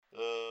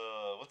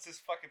What's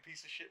this fucking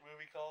piece of shit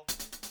movie called?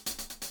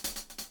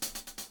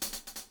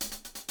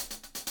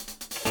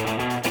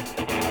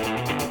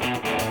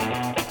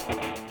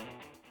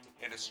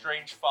 An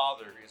estranged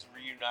father is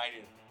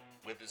reunited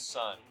with his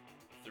son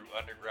through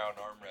underground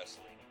arm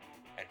wrestling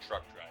and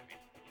truck driving.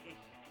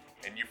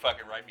 And you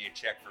fucking write me a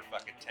check for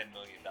fucking $10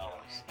 million.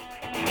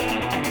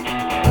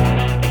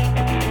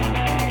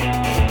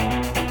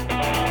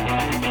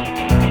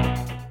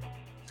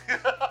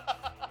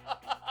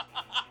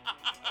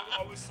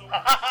 I was so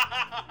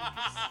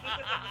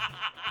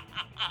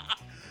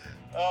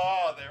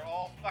Oh, they're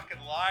all fucking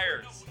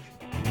liars.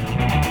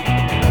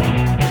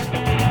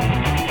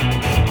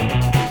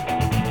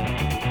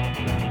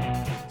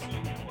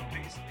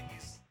 basically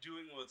he's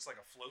doing what's like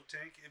a float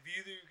tank. Have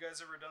either of you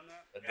guys ever done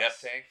that? A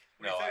depth tank?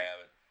 What do you No, I think?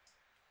 haven't.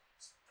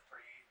 It's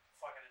pretty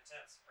fucking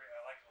intense.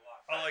 I like it a lot.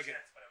 I like it.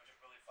 But it was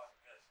just really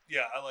fucking good.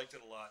 Yeah, I liked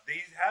it a lot.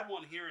 They had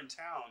one here in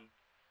town.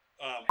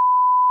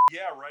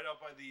 Yeah, right out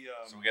by the.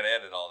 So we gotta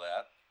edit all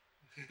that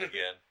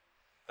again.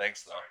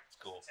 Thanks, though. Sorry, It's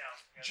cool.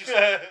 Just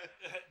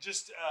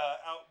just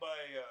out by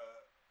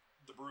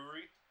the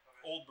brewery,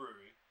 old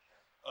brewery,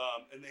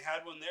 and they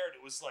had one there, and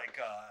it was like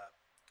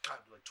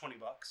like $20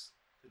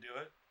 to do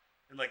it,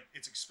 and like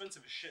it's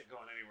expensive as shit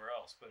going anywhere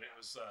else, but it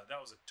was that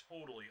was a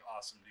totally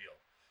awesome deal.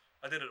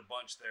 I did it a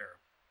bunch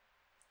there,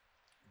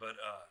 but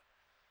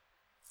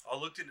I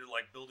looked into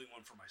like building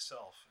one for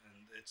myself,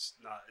 and it's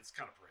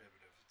kind of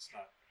prohibitive. It's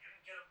not. You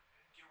can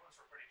get ones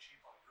for pretty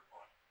cheap on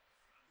Groupon.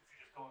 If you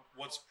just go on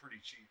Groupon. What's pretty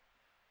cheap?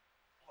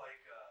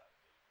 Like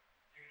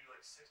you can do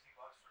like $60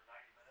 for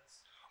 90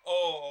 minutes.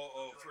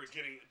 Oh, for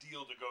getting a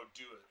deal to go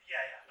do it. Yeah,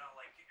 not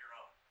like get your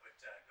own, but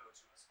go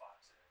to a spot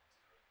to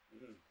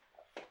do it.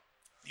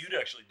 You'd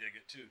actually dig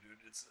it too, dude.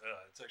 It's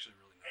actually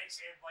really nice.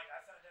 And like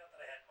I found out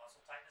that I had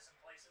muscle tightness in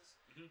places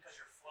because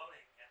you're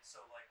floating, and so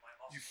like my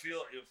muscles You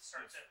feel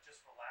start to just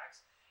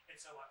relax, and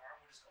so my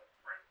arm would just go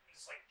like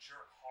just like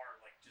jerk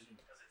hard, like just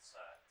because it's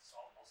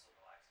all the muscles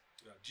relaxing.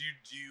 Yeah. Do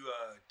you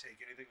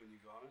take anything when you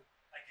go on it?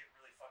 I get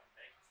really fucking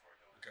big before I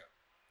go. Okay.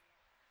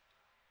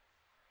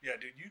 Yeah,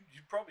 dude,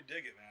 you'd probably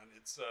dig it, man.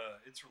 It's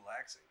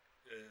relaxing.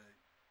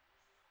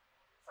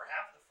 For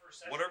half of the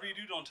first session. Whatever you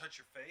do, don't touch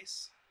your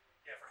face.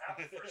 Yeah, for half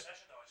of the first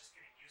session though, I was just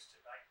getting used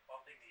to like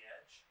bumping the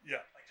edge.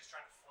 Yeah. Like just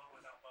trying to float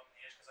without bumping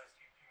the edge because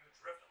you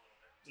drift a little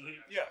bit.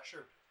 Yeah,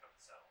 sure. Come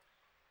to settle.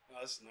 No,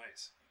 that's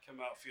nice. You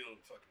come out feeling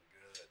fucking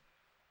good.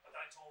 But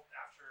then I told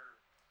after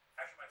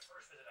my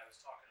first visit, I was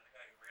talking to the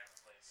guy who ran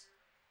the place,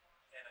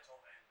 and I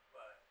told him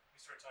we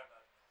started talking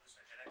about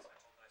hallucinogenics, and I told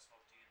him that I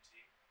smoked DMT,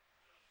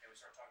 and we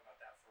started talking about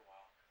that for a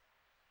while.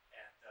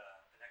 And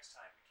the next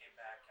time we came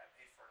back, I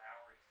paid for an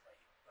hour. He let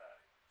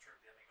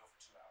me go for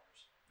 2 hours.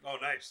 Oh,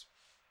 nice.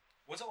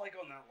 What's it like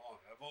going that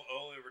long? I've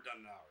only ever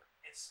done an hour.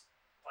 It's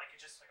like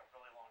just like a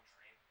really long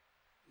dream.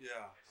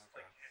 Yeah. It's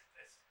Okay. like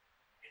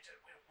it's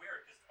just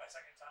weird because my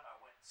second time I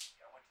went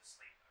to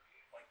sleep,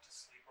 like to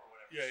sleep or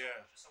whatever.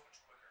 Yeah. Just so much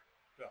quicker.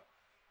 Yeah.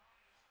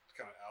 It's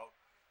kind of out.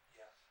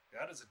 Yeah.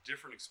 That is a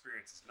different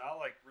experience. It's not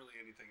like really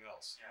anything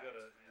else. Yeah,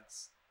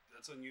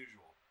 That's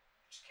unusual.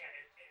 You just can't.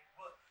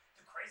 Well,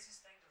 the craziest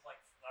thing that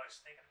like I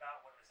was thinking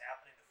about when it was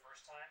happening the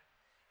first time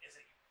is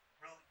that you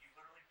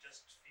literally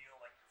just feel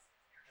like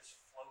you're just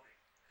floating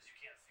because you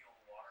can't feel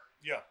the water.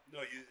 Yeah.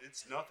 No,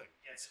 it's nothing.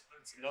 Yeah, It's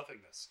just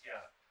nothingness.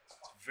 Yeah. It's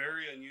It's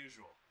very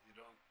unusual. You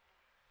don't.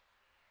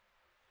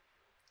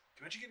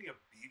 Can you imagine getting a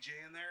BJ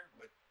in there,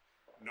 but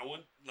no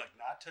one like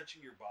not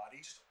touching your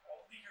body? Just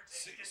only your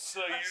dick.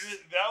 So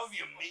that would be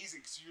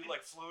amazing. So you're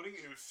like floating,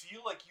 and it would feel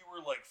like you were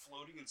like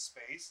floating in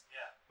space.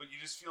 Yeah. But you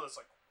just feel it's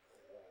like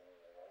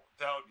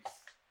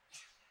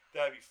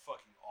that'd be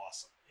fucking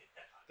awesome. Yeah.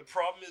 The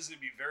problem is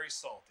it'd be very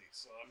salty.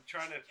 So I'm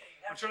trying to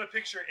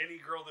picture any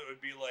girl that would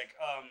be like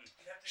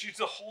she's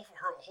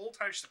her whole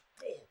time she's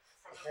like,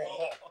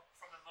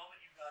 From the moment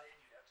you got in,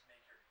 you'd have to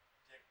make your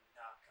dick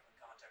not come in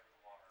contact with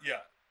the water.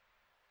 yeah.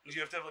 You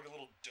have to have like a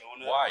little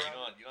donut. Why?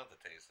 around You don't have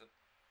to taste it. Who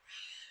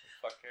the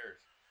fuck cares?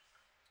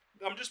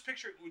 I'm just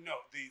picturing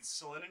the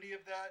salinity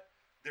of that.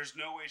 There's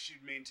no way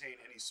she'd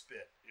maintain any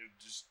spit. It would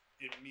just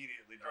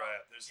immediately dry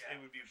up. It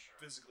would be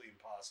physically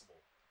impossible.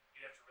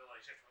 You'd have to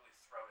really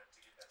throw it to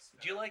get that spit.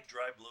 Do you like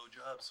dry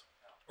blowjobs?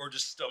 No. Or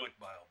just stomach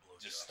bile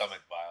blowjobs? Just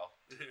stomach bile.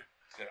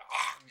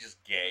 Just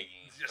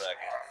gagging. just,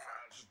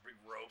 Fucking. just big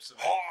ropes of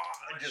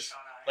Just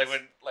Shot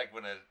eyes. like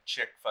when a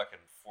chick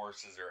fucking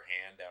forces her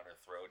hand down her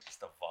throat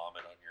just to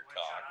vomit on your Wet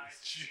shot cock. eyes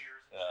and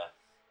tears and Yeah.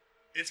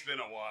 shit. It's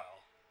been a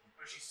while.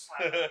 Or she's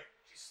slapping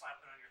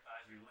on your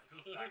thighs and you let go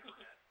back of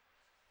her head.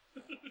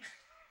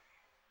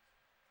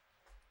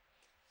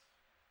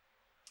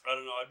 I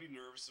don't know. I'd be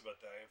nervous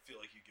about that. I feel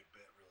like you get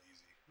bit real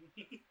easy.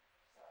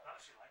 Not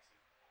if she likes you.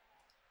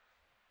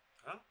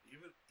 Huh?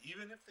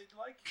 Even if they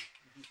like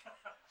you.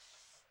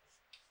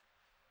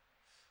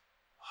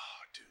 Oh,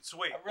 dude. So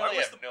wait, I really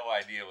have no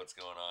idea what's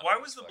going on. why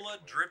in was this the fucking blood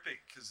movie. dripping?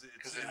 Because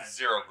Because it's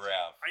zero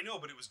grav. I know,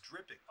 but it was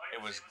dripping.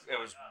 It was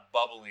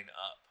bubbling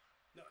up.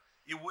 No,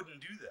 it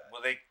wouldn't do that. Well,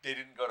 they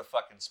didn't go to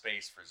fucking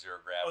space for zero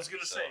gravity. I was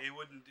gonna so say it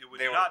would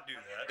they not do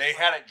that. They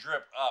had it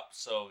drip up,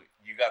 so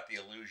you got the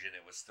illusion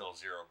it was still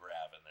zero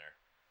grav in there.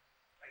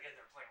 Again,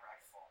 they're playing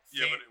racquetball.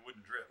 Yeah, but it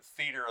wouldn't drip.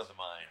 Theater of the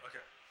mind.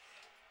 Okay.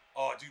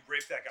 Oh, dude,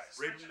 rape that guy.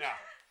 Rape him now.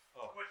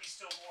 Oh, Quick, he's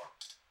still warm.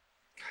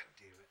 God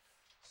damn it.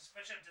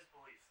 Suspension of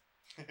disbelief.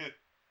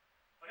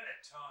 Look at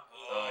that tongue.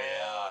 Oh,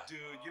 yeah.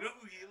 Dude, you know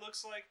who he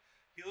looks like?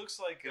 He looks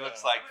like. He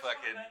looks like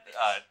fucking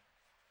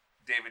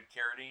David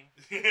Carradine.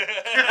 He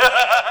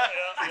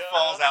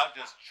falls out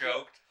just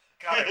choked.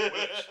 God, I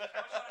wish.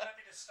 How much fun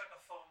they just stuck a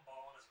foam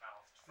ball in his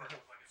mouth for it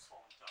to look like a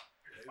swollen tongue?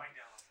 You're just biting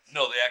down on this.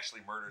 No, they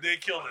actually murdered They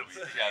him. killed him.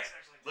 Yes.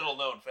 Little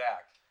known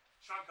fact.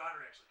 Sean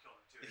Connery actually killed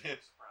him too. I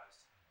was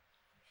surprised.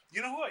 You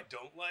know who I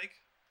don't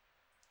like?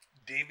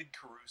 David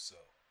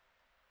Caruso.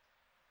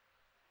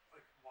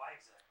 Like, why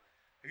exactly?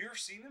 Have you ever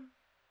seen him?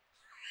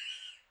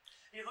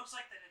 He looks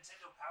like the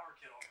Nintendo Power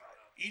Kid all grown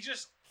up. He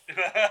just.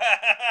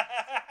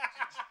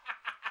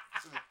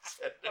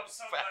 I'm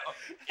so glad.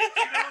 You know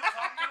what I'm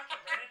talking about? The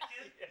Reddit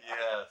kid?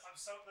 Yes. I'm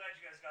so glad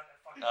you guys got that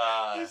fucking.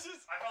 This is.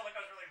 I felt like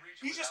I was really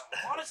reaching. He's with just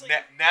that one. honestly.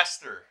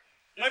 Nestor.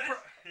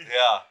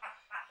 Yeah.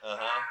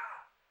 Uh-huh.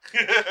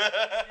 You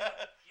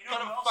know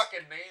What kind who of else?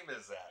 fucking name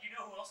is that? You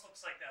know who else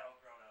looks like that all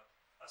grown up?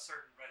 A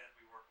certain Reddit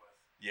we work with.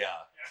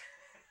 Yeah. Yeah.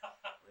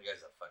 The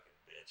guy's a fucking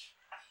bitch.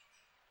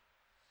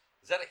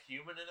 Is that a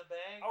human in a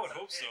bag? I would That's a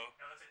hope so. pig.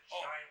 No, that's a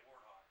giant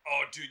warthog.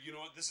 Oh, dude, you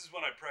know what? This is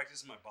when I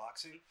practice my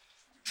boxing.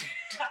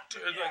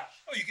 Dude, Yeah. like,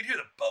 oh, you can hear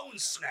the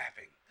bones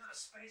snapping. You're a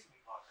space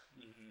meat locker.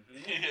 He's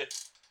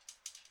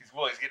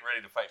getting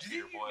ready to fight Do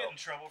you Peter think you Boyle. get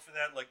in trouble for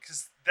that? Like,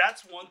 because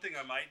that's one thing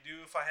I might do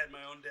if I had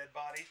my own dead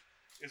body.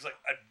 Is like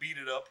I'd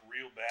beat it up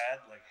real bad,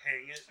 like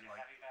hang it Just and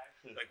like a like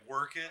heavy bag. like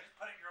work it Just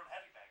put it in your own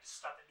heavy bag. Just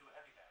stuff it into a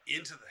heavy bag.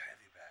 into the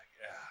heavy bag.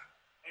 Yeah.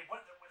 Hey,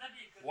 would that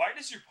be a good Why name?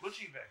 does your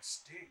punching bag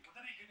stink? Would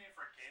that be a good name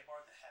for a gay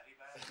bar, the heavy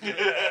bag?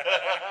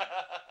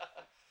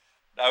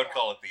 I would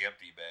call it the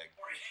empty bag.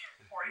 or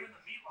even the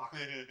meat locker.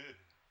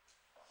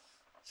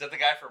 Is that the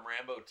guy from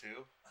Rambo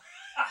 2?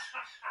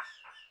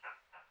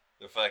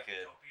 The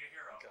fucking. Don't be a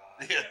hero.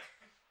 God. Yeah.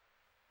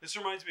 This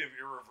reminds me of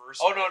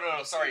Irreversible. Oh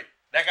no, sorry.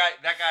 That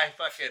guy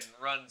fucking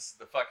runs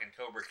the fucking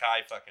Cobra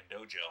Kai fucking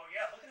dojo. Oh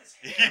yeah, look at his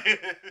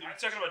hair. You're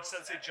talking about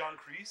Sensei John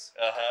Kreese?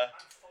 Uh-huh.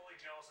 I'm fully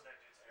jealous of that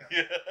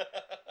dude's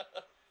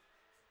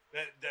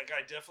hair. That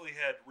guy definitely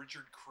had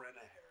Richard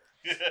Crenna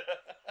hair.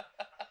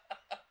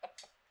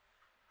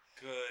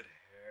 Good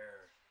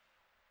hair.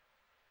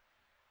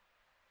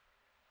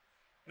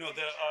 No,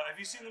 have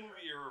you seen the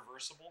movie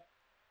Irreversible?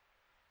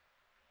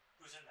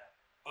 Who's in that?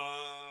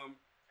 I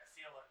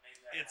feel like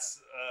maybe I it's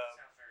have.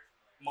 Sounds very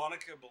familiar.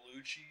 Monica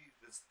Bellucci.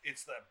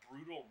 It's that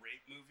brutal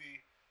rape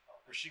movie Oh,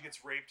 where she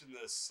gets raped in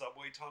the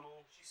subway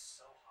tunnel. She's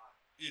so hot.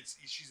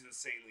 She's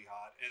insanely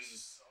hot, and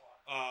She's so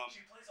hot. um,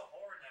 She plays a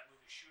whore in that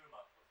movie Shoot 'Em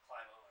Up with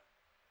Clive Owen.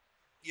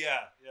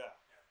 yeah.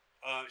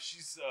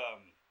 She's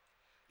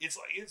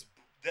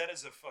that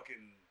is a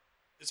fucking.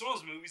 It's one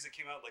of those movies that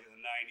came out like in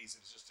the '90s.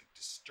 And it's just like,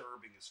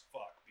 disturbing as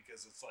fuck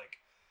because it's like,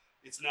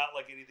 it's not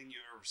like anything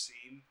you've ever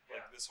seen.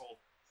 Like Yeah. this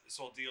whole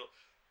deal,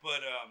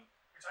 but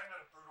You're talking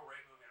about a brutal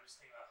rape movie. I'm just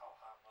thinking about how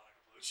hot Monica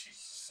Bellucci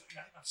is.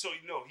 so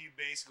he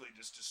basically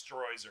just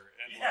destroys her.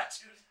 And Yeah,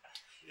 dude.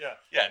 yeah.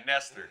 Yeah,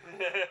 Nestor.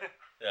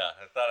 Yeah,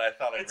 I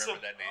thought I It's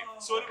remembered that name.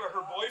 So anyway,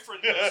 her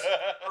boyfriend goes.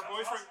 Her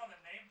boyfriend. on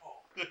the name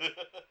poll.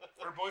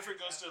 Her boyfriend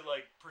goes to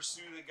like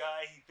pursue the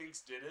guy he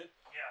thinks did it,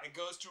 Yeah. and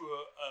goes to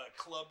a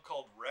club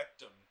called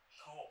Rectum,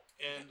 Cool.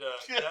 and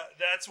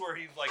that's where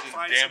he like Just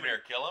finds damn somebody- near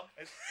kill him.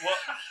 Well,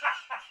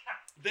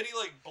 then he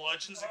like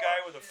bludgeons a guy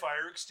with a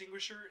fire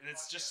extinguisher, and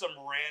it's just some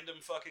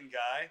random fucking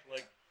guy,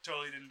 like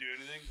totally didn't do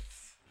anything.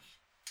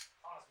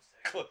 Honest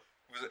mistake.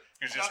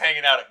 He was just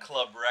hanging out at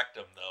Club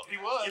Rectum, though. He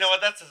was. You know what?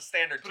 That's a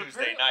standard But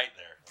Tuesday apparently- night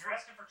there. You're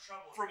asking for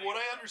trouble. From what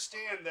I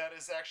understand, that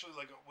is actually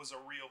like was a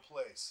real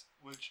place.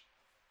 Which,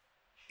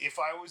 if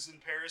I was in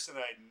Paris and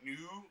I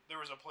knew there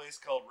was a place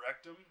called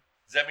Rectum,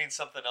 Does that mean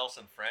something else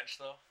in French,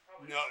 though?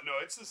 no,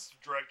 it's this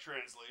direct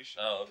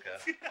translation. Oh,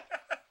 okay.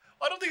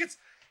 I don't think it's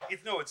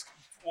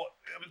well,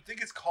 I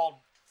think it's called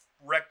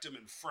rectum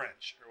in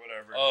French or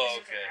whatever. Oh, He's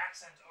okay. an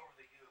accent over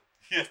the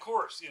U. Of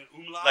course,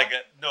 umlaut. Like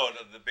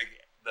the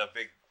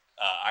big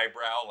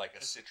eyebrow, like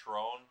a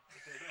citron.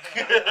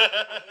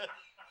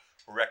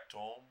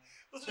 Rectum.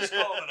 Let's just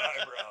call it an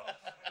eyebrow.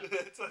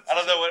 I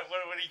don't know what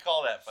do you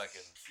call that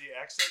fucking? The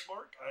accent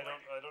mark. I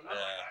don't know. Yeah.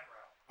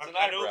 Eyebrow. It's an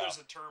I know eyebrow. there's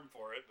a term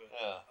for it, but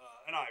Yeah.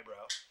 an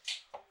eyebrow.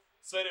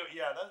 So anyway,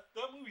 yeah,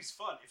 that movie's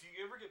fun. If you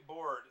ever get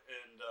bored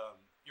and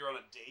you're on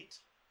a date,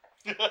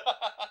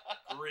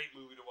 great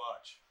movie to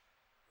watch.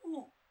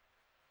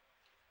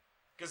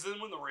 Because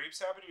then when the rapes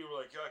happen, you were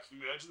like, "Yeah, can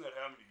you imagine that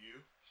happened to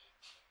you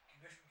Can you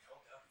imagine me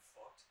held down and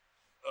fucked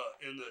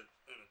in a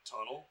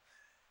tunnel?"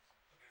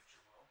 against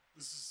your will?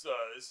 This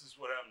is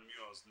what happened to me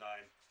when I was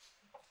 9.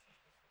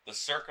 The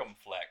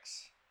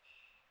circumflex.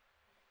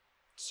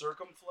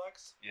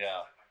 Circumflex? Yeah,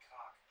 Like my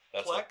cock.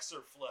 that's Flex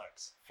or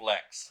flex?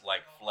 flex,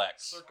 like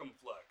flex.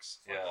 Circumflex.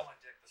 It's like Yeah. on my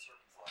dick, the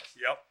circumflex.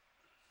 Yep.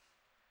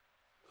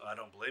 I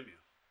don't blame you.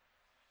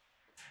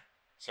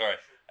 Sorry.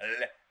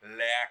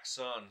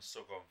 L'accent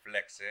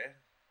circonflexe.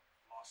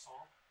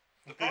 Maçon.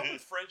 The problem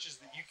with French is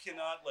that you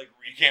cannot like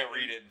read. You can't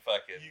read it and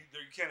fucking. You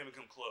can't even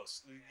come close.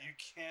 You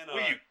cannot.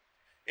 Well,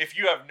 if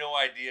you have no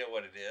idea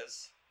what it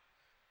is,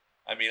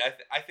 I mean,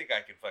 I think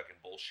I can fucking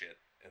bullshit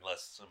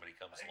unless somebody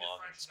comes I think the along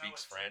and French know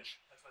speaks it's- French.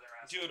 That's what they're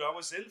asking. Dude, I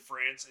was in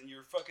France and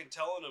you're fucking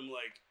telling them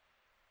like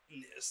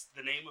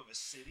the name of a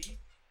city,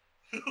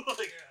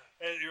 like,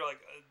 Yeah. and you're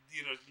like,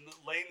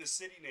 laying the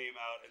city name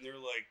out, and they're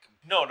like,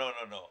 No.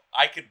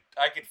 I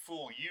could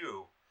fool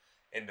you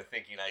into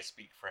thinking I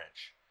speak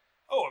French.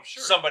 oh, I'm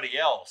sure. Somebody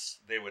else,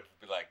 they would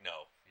be like,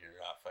 no, you're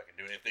not fucking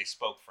doing it. If they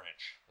spoke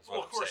French, is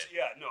Well, what of I'm course, saying.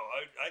 yeah. No,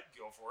 I'd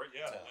go for it.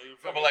 Yeah. You're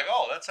But fucking- like,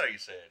 oh, that's how you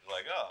say it.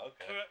 Like, oh,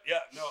 okay.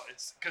 Yeah, no,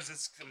 it's because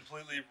it's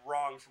completely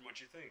wrong from what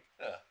you think.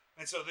 Yeah.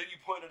 And so then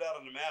you point it out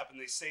on the map, and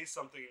they say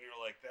something, and you're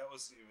like, that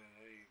wasn't even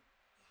any.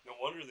 No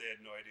wonder they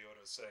had no idea what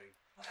I was saying.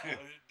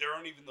 There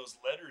aren't even those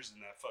letters in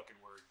that fucking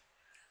word.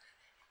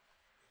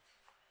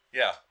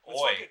 Yeah. It's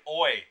Oi. fucking-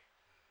 Oi.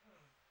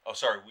 Oh,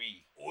 sorry,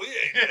 we.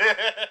 Oye,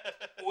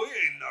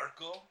 oye,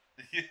 narco.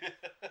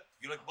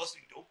 You like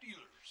busting dope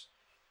dealers.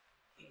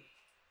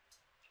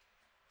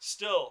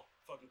 Still,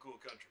 fucking cool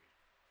country.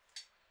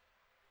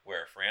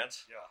 Where,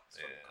 France? Yeah, it's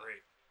fucking Yeah.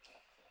 great.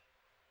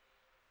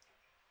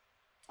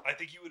 I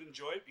think you would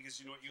enjoy it because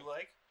you know what you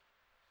like?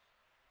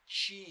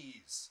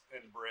 Cheese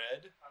and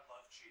bread. I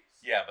love cheese.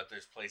 Yeah, but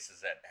there's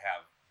places that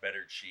have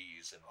better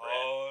cheese and bread.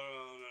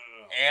 Oh,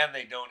 no. And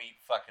they don't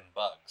eat fucking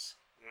bugs.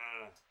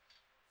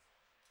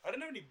 I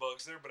didn't have any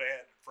bugs there, but I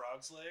had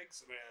frog's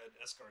legs and I had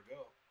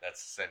escargot.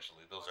 That's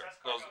essentially What's those that are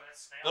sparkle?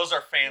 That's snail? those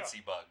are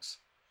fancy bugs.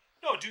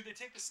 No, dude, they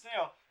take the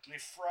snail and they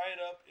fry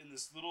it up in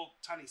this little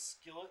tiny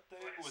skillet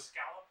thing Like a with.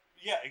 scallop.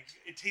 Yeah,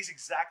 it tastes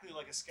exactly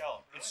like a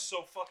scallop. Really? It's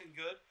so fucking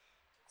good.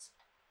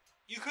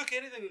 You cook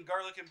anything in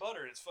garlic and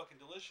butter, and it's fucking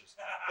delicious.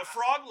 The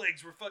frog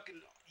legs were fucking.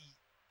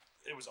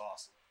 It was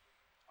awesome.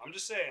 I'm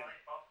just saying.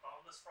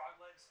 Boneless frog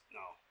legs.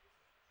 No.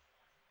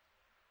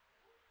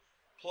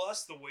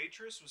 Plus, the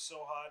waitress was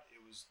so hot, it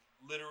was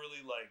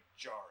literally like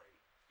jarring.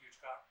 Huge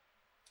cock.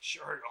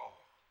 Sure. Oh.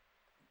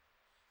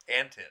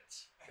 And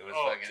tits. It was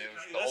Oh, fucking. It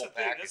was dude, the that's whole the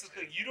thing. package. That's the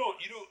thing. You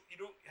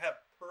don't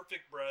have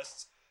perfect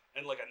breasts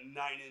and like a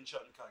 9-inch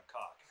uncut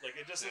cock. Like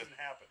it just doesn't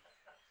happen.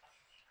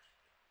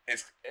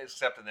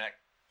 Except in that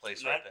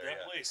place right there.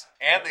 That Yeah. place.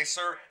 And they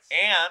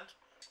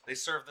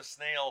serve the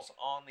snails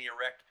on the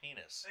erect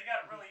penis. They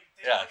got really.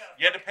 They Yeah, really got a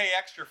you had to fucking- pay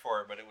extra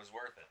for it, but it was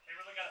worth it. They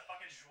really got a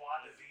fucking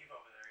joie de vivre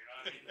over there. You know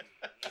what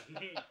I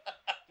mean?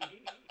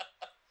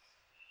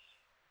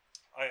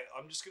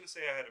 I'm just gonna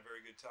say I had a very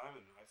good time,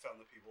 and I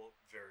found the people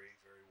very,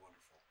 very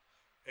wonderful,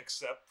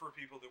 except for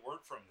people that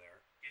weren't from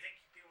there. Do you think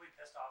people would be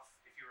pissed off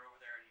if you were over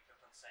there and you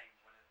kept on saying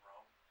 "when in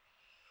Rome"?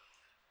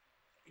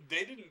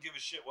 They didn't give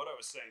a shit what I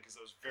was saying because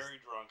I was very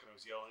drunk and I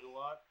was yelling a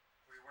lot.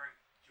 Were you wearing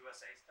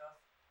USA stuff?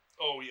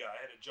 Oh yeah, I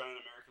had a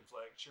giant American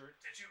flag shirt.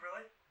 Did you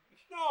really?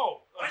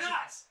 No, Why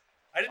not?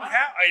 I didn't Why?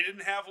 have. I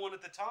didn't have one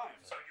at the time.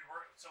 So you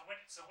were. So when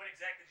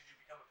exactly did you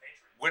become a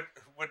patriot? What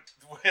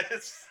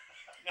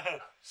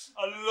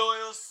A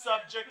loyal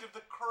subject of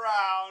the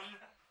crown.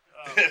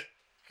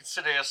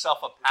 consider yourself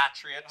a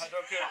patriot?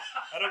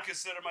 I don't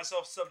consider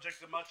myself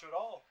subject to much at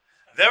all.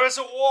 There is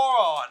a war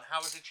on. How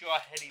is it you are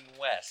heading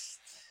west?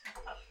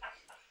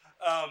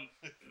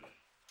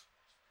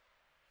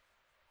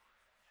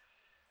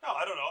 No,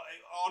 I don't know.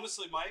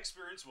 Honestly, my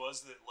experience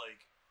was that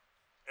like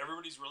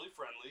everybody's really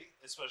friendly,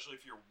 especially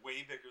if you're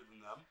way bigger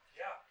than them.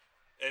 Yeah.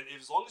 And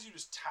as long as you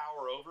just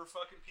tower over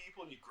fucking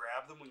people and you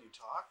grab them when you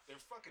talk, they're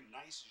fucking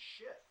nice as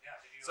shit. Yeah.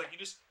 Did you? It's like you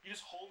just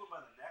hold them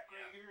by the neck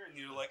right Yeah. here, and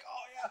you're like,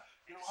 oh yeah,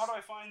 how do I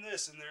find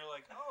this? And they're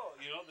like, oh,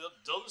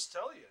 they'll just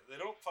tell you. They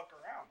don't fuck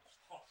around.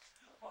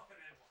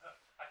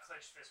 I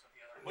clenched fist with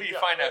the other. Well, you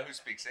Yeah. find out who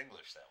speaks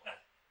English that way.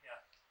 Yeah.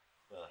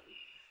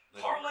 They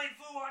don't-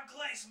 Parlez-vous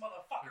anglais,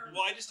 motherfucker.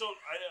 Well, I just don't.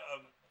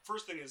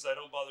 First thing is I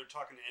don't bother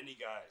talking to any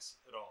guys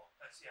at all.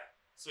 That's yeah.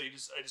 So I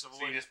just So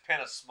avoid. you just pin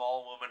a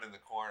small woman in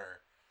the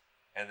corner,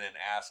 and then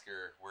ask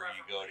her where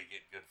you go to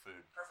get good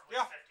food. Preferably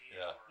Yeah. 50.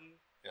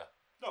 Yeah.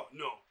 Or,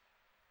 No.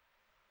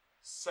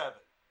 7.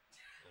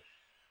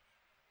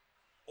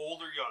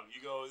 Old or young,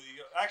 you go.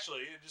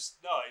 Actually, you just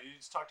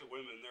talk to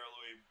women. They're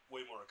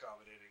way more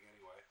accommodating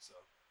anyway. So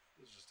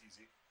it's just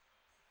easy.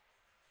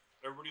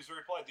 Everybody's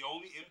very polite. The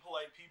only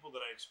impolite people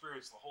that I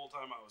experienced the whole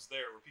time I was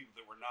there were people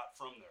that were not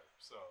from there.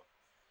 So,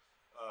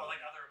 well,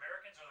 like other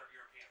Americans or other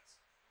Europeans.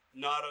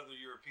 not other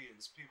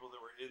Europeans, people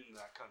that were in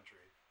that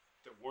country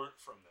that weren't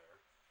from there.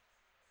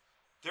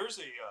 There's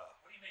a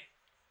What do you mean?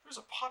 there's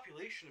a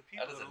population of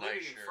people That is that a are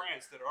living nice in shirt.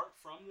 France that aren't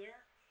from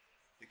there,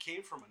 that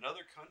came from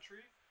another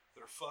country,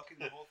 that are fucking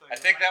the whole thing. I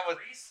think up. that was.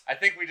 Greece? I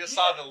think we just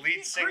saw the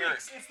lead It's singer.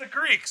 Greeks. It's the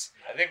Greeks.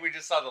 I think we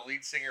just saw the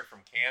lead singer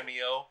from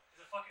Cameo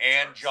Is it fucking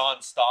and Turks? John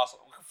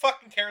Stossel. Who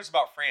fucking cares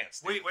about France?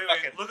 dude? Wait.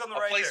 Fucking- Look on the a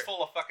right place there.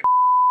 full of fucking.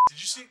 Did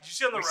you see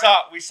on the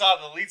We right? saw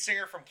the lead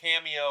singer from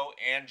Cameo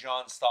and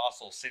John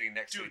Stossel sitting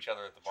next to Dude, each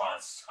other at the John bar.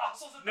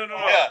 Stossel's in No, the no,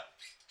 bar. Yeah,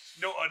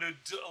 No,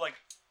 like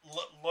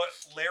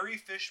Larry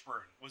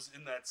Fishburne was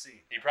in that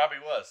scene. he probably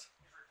was.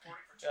 He's 40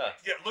 for 20. Yeah.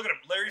 Yeah, look at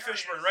him, Larry There he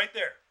Fishburne, is. right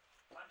there.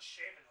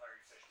 Unshaven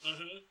Larry Fishburne.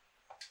 Mm-hmm.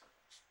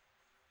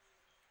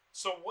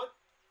 So what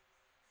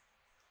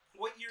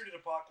year did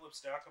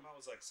Apocalypse Now come out?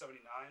 Was it like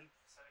 79?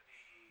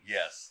 70.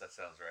 Yes, that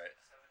sounds right.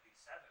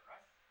 77,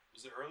 right?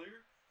 Was it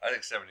earlier? I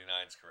think 79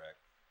 is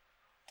correct.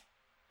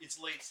 It's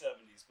late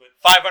 70s, but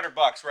 $500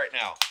 right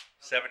now.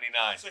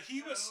 79. so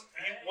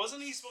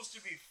wasn't he supposed to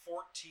be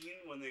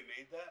 14 when they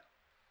made that?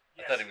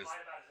 I thought he he was-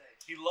 lied about his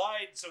age. He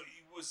lied, so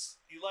he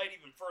lied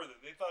even further.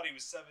 They thought he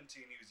was 17.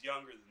 He was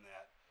younger than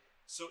that.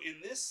 So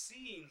in this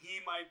scene, he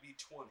might be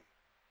 20.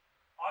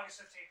 August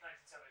 15th,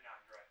 1979.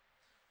 You're right.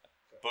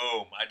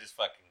 Boom. I just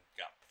fucking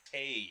got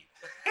paid.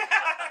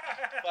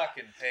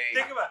 Fucking paid.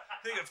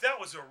 Think if that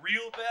was a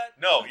real bet.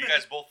 No, you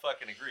guys both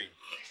fucking agreed.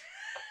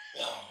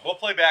 We'll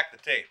play back the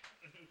tape.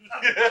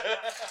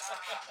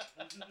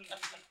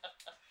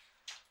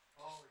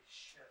 Holy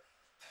shit.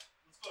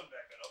 Let's go and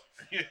back it up.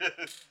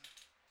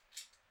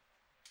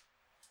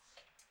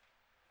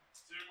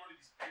 Is there more of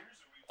these beers?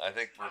 Or we I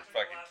think we're I took the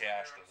fucking last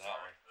cashed one on there, that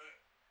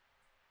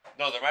I'm one.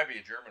 No, there might be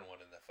a German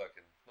one in the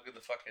fucking. Look at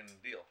the fucking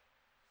deal.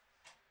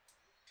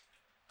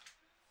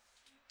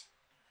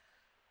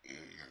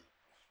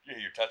 Yeah,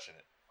 you're touching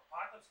it.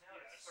 Apocalypse Now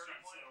Yeah, is it's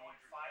 30.15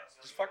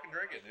 million. Just fucking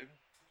drink it, dude.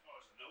 Oh,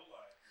 there's a no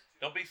lie here, too.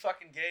 Don't be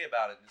fucking gay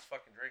about it. Just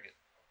fucking drink it.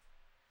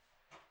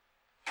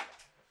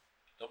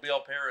 Don't be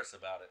all Paris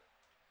about it.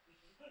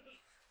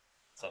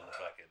 It's on the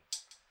fucking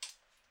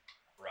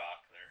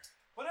rock there.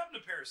 What happened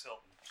to Paris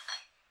Hilton?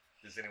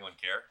 Does anyone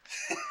care?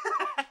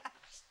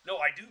 No,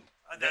 I do.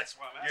 That's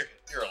why I'm You're,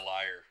 asking. you're a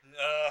liar.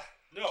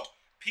 No.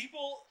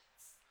 People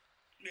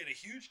made a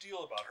huge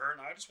deal about her,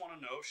 and I just want to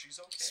know if she's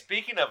okay.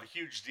 Speaking of a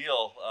huge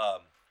deal,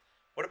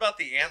 what about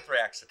the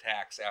anthrax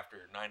attacks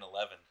after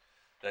 9/11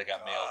 that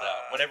got mailed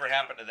out? Whatever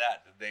happened to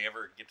that? Did they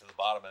ever get to the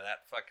bottom of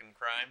that fucking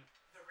crime?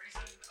 The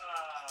reason,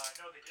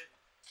 no, they didn't.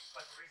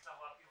 But the reason a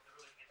lot of people that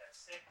really get that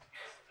sick is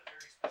because of the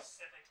very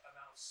specific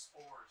amount of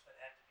spores that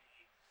had to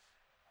be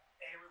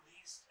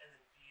released and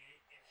then be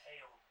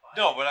inhaled by.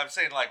 No, but I'm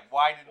saying, like,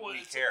 why didn't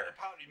we it's care?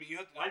 I mean, you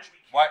have to, Why did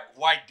we care?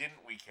 Why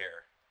didn't we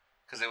care?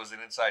 Because it was an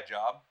inside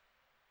job?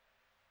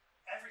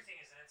 Everything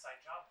is an inside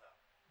job, though.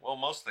 Well,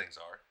 most things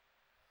are.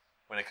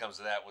 When it comes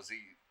to that,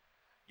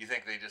 you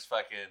think they just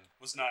fucking...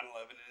 was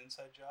 9/11 an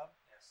inside job?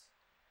 Yes.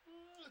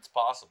 It's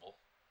possible.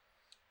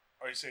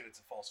 Are you saying it's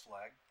a false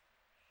flag?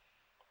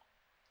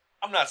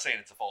 I'm not saying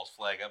it's a false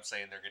flag. I'm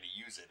saying they're going to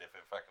use it if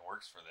it fucking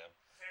works for them.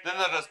 Fair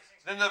Then enough, they'll all just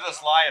these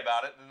things lie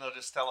about it. Then they'll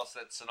just tell us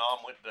that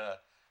Saddam went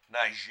to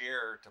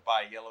Niger to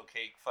buy yellow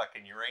cake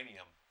fucking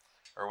uranium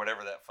or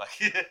whatever that fuck.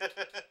 We did.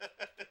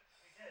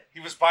 He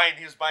was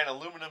buying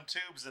aluminum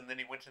tubes and then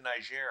he went to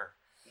Niger.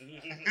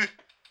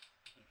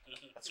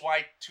 That's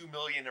why 2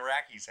 million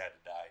Iraqis had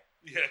to die.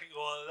 Yeah,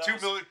 well, that 2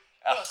 was, million.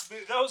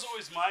 that was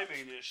always my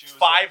main issue. was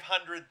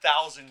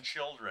 500,000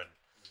 children.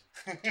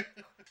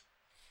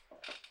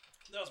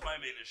 That was my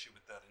main issue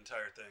with that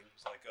entire thing.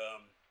 It's like,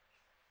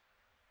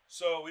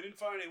 so we didn't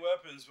find any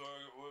weapons, but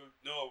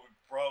no, we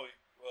probably,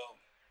 well,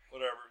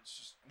 whatever. It's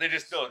just, They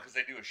just do it because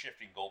they do a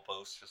shifting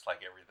goalpost, just like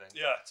everything.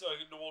 yeah. So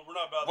well, we're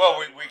not about. Well,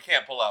 that we anymore.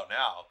 can't pull out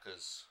now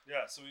because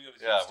Yeah, so we got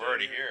to. we're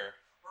already here.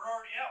 We're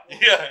already at war.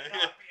 Yeah. We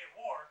cannot be at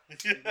war.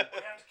 We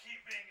have to keep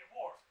being at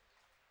war.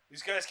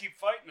 These guys keep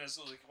fighting us.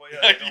 I was like, well,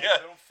 yeah, Yeah.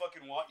 they don't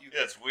fucking want you.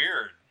 Yeah, it's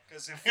weird.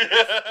 Because if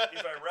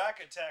Iraq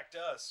attacked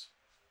us,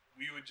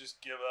 we would just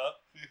give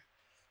up.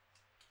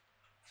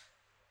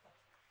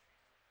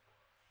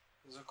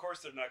 Because of course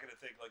they're not going to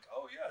think like,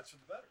 oh yeah, it's for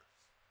the better.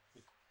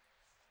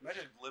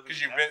 Imagine living.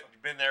 Because in you've that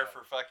been there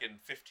for fucking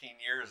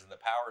 15 years and the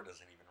power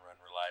doesn't even run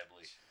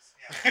reliably.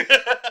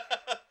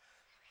 Yeah.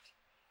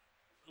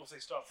 Well, if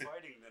they stop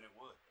fighting, then it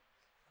would.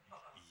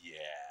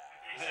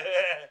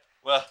 Yeah.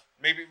 Well,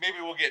 maybe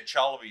we'll get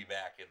Chalabi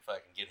back and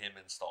fucking get him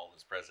installed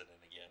as president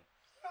again.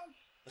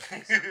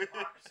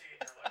 Democracy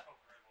and your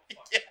electrical grid will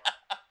fucking work.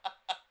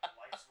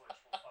 Light switch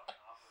will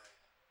fucking operate.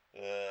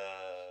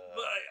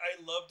 But I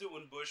loved it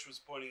when Bush was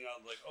pointing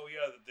out, like, oh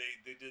yeah, that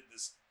they did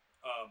this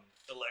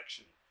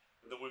election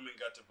and the women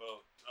got to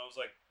vote, and I was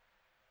like,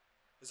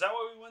 is that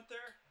why we went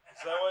there?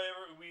 Is that why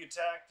we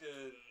attacked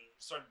and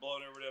started blowing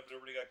everybody up and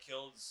everybody got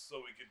killed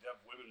so we could have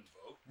women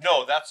vote?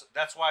 No, that's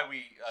why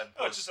we Oh,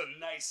 it's imposed, just a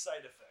nice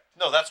side effect.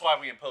 no, that's why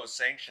we imposed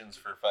sanctions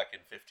for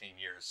fucking 15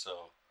 years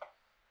so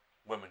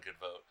women could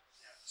vote.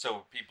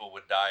 So people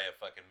would die of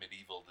fucking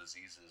medieval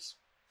diseases.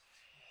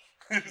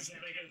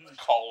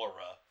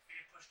 Cholera. If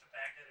you pushed to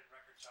Baghdad in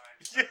record time,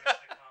 mission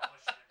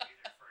accomplished, and then be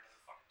there for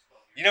another fucking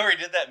 12 years. You know where he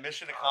did that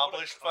mission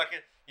accomplished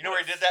fucking... You know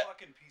where he did that...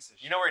 Fucking piece of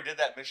shit. You know where he did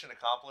that mission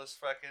accomplished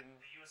fucking...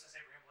 The USS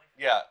Abraham Lincoln?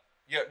 Yeah.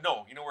 Yeah,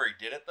 no, you know where he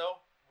did it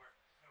though? Where?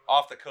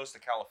 Off the coast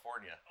of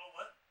California. Oh,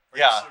 what? Are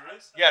you Yeah.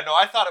 serious? Yeah, no,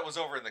 I thought it was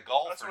over in the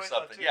Gulf That's or what I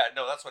thought, something. too. Yeah,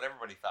 no, that's what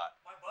everybody thought.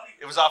 My buddy.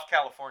 It was off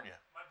California.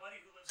 My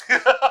buddy who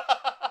lives.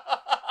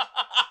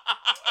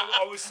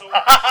 I was so.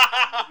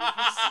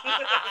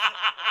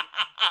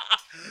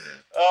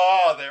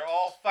 Oh, they're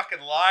all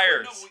fucking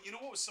liars. No, you know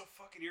what was so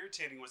fucking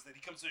irritating was that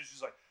he comes in and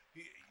she's like,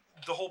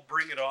 the whole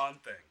 "Bring It On"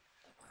 thing.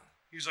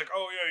 He's like,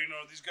 oh yeah, you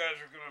know, these guys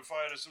are gonna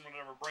fight us and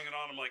whatever. Bring it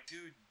on. I'm like,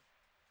 dude,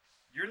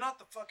 you're not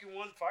the fucking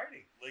one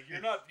fighting. Like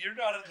you're not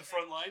at the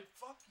front line.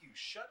 Fuck you.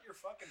 Shut your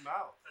fucking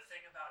mouth. The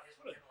thing about him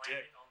What a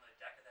landing on the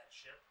deck of that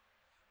ship,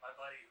 my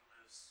buddy who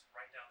lives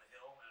right down the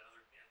hill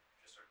in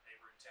just our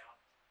neighboring town,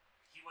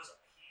 he was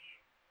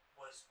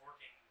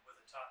working with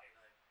in a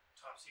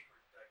top secret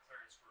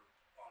clearance group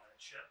on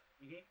that ship.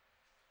 Mm-hmm.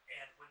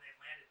 And when they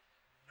landed,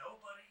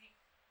 nobody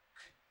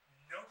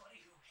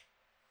who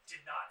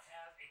did not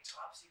have a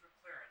top secret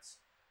clearance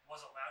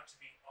was allowed to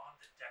be on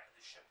the deck of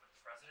the ship with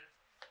the president.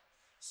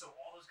 So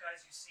all those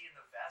guys you see in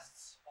the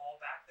vests, all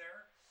back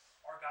there,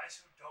 are guys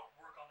who don't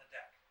work on the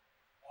deck.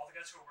 All the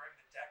guys who are wearing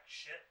the deck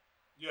shit.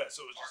 Yeah,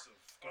 so it was just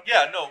it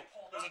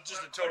was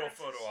just a total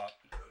photo op.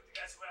 The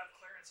guys who have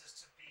clearances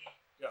to be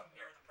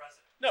near the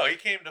president. No, he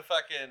came to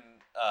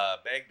fucking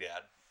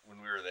Baghdad when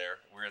we were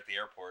there. We were at the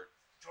airport.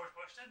 George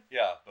Bush did?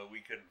 Yeah, but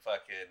we couldn't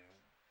fucking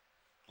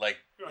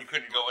you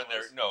couldn't go in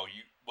there. No,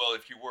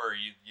 if you were,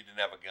 you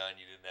didn't have a gun,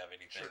 you didn't have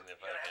anything. Sure. You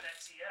gotta have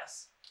that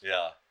TS.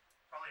 Yeah.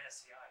 Probably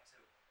SCI too.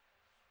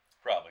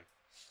 Probably.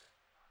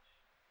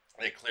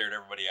 They cleared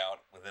everybody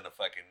out within a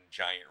fucking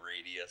giant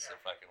radius of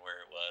fucking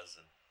where it was,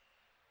 and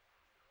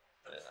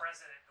the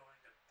president going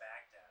to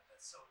Baghdad.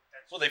 That's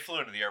well, they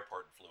flew into the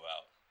airport and flew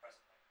out.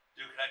 President.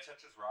 Dude, can I touch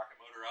this rocket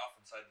motor off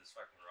inside this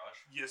fucking garage?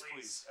 Yes,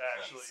 please.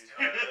 Actually,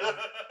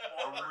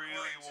 I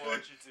really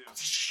want you to.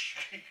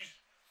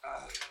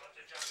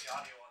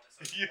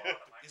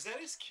 Is that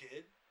his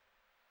kid?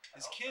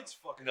 His kid's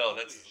fucking. No,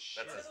 ugly that's as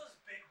shit.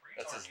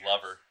 that's his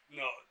lover.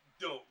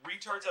 No,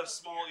 retards have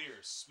small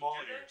ears. Small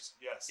ears.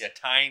 Yes. Yeah,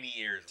 tiny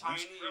ears.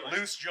 Tiny ears.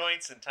 Loose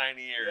joints and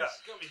tiny ears.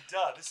 Yeah, I mean,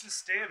 duh. This is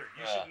standard.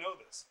 You should know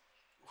this.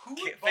 Who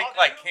would Think bother-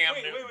 like Cam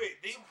Wait. Newton.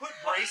 They put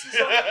braces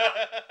on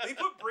that. They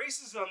put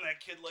braces on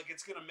that kid like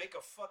it's gonna make a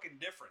fucking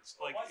difference.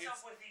 Like what's it's.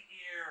 up with the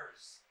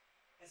ears?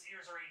 His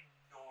ears are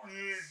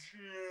enormous.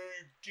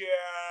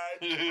 Dad.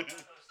 One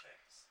of those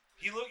things.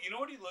 You know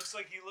what he looks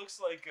like? He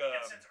looks like. He can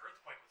sense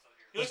earthquake with those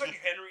ears. He looks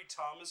like Henry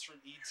Thomas from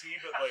E.T.,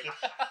 but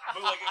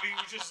if he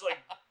was just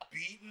like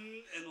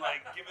beaten and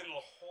like given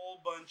a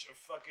whole bunch of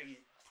fucking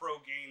pro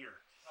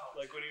gainer. Oh,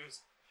 Like when he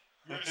was,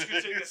 we're just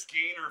gonna take this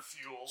gainer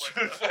fuel.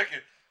 Like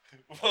fucking,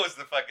 what was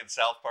the fucking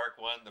South Park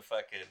one? The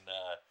fucking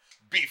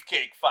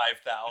Beefcake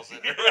 5000.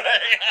 Right?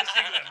 just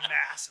taking a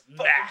mass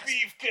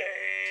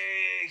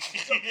Beefcake.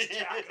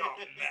 jacket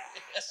on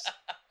mass.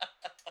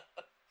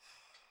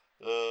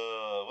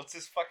 What's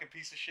this fucking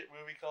piece of shit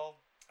movie called?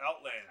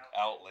 Outland.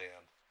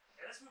 Outland.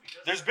 Yeah, this movie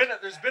does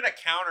There's been a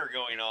counter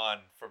going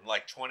on from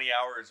like 20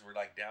 hours. We're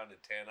like down to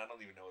 10. I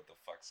don't even know what the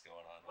fuck's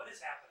going on. What is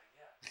happening?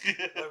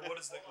 Yeah. Like, what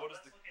is the? Hold on,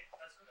 What is let's the?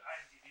 look at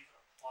IMDb for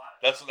the plot.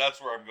 That's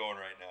where I'm going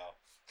right now.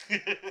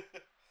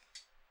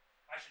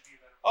 I should be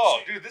a better.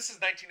 Oh, dude, this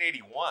is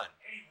 1981. 81?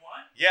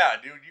 Yeah,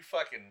 dude, you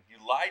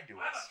lied to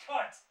I'm us. a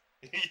cunt.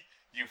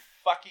 You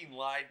fucking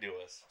lied to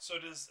us. So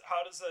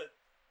how does that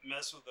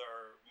mess with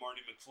our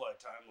Marty McFly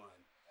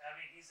timeline? I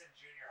mean, he's in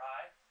junior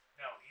high.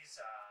 No, he's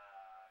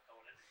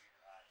going into junior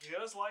high. He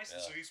got his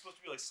license, Yeah. so he's supposed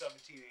to be like 17,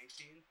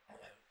 18.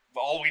 But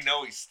all we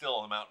know, he's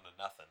still a mountain of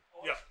nothing.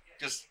 Oh, Yeah.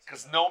 Just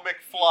because no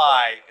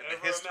McFly in the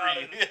Never history,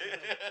 amounted.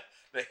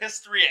 the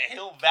history of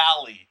Hill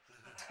Valley.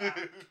 He's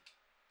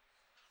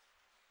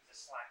a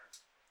slacker.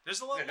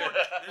 There's a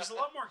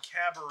lot more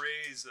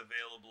cabarets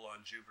available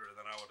on Jupiter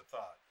than I would have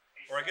thought.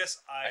 Or I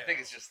guess I think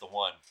it's just the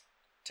one.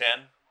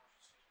 10.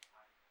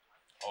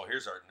 Oh,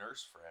 here's our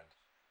nurse friend.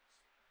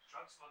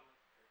 Drug smuggling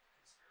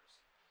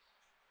conspiracy.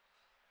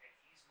 And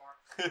he's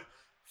marked.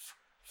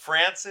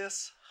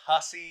 Francis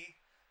Hussey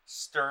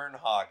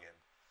Sternhagen.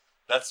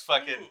 That's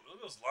fucking. Ooh, look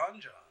at those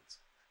Lon Johns.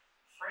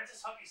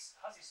 Francis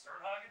Hussey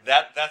Sternhagen?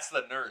 That's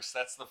the nurse.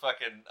 That's the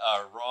fucking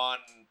Ron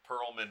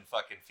Perlman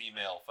fucking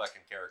female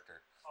fucking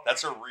character.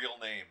 That's her real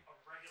name. A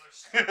regular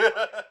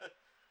Sternhagen.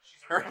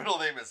 She's a Her middle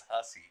name is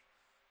Hussey.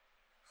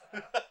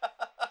 Okay,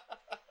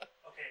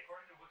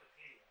 according to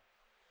Wikipedia,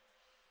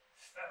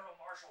 Federal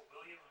Marshal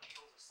William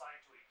O'Neill is assigned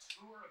to a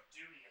tour of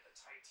duty at the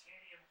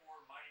titanium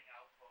ore mining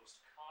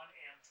outpost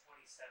Con-Am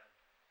 27,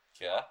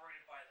 Yeah.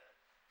 operated by the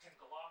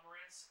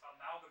conglomerates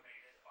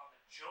amalgamated on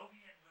the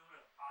Jovian moon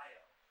of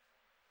Io.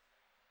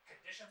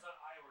 Conditions on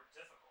Io were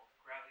difficult.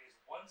 Gravity is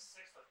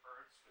 1/6 of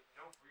Earth's with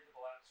no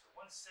breathable atmosphere.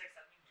 1/6,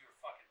 that means you're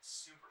fucking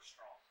super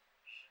strong.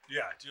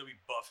 Yeah, dude, be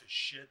buff as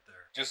shit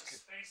there. Just The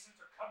spacesuits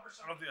are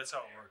cumbersome. I don't think that's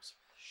how it works.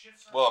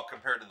 Shifts are well, long.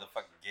 compared to the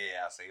fucking gay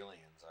ass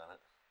aliens on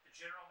it. The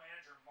general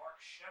manager, Mark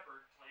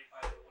Shepard, played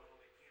by the one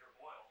movie Peter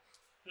Boyle,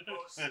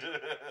 boasts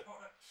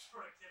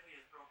productivity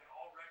has broken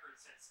all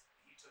records since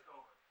he took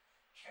over.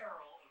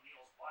 Carol,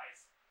 O'Neill's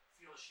wife,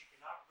 feels she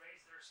cannot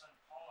raise their son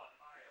Paul on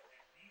Io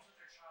and leaves with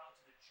their child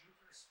to the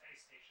Jupiter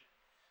space station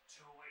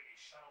to await a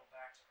shuttle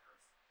back to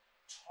Earth.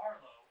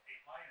 Tarlo, a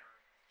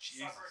miner,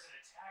 suffers an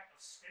attack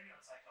of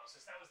stimulant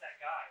psychosis. That was that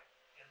guy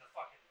in the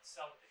fucking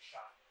cell that they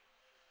shot.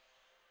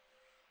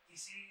 He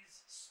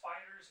sees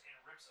spiders and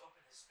rips open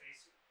his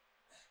spacesuit.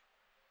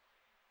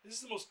 This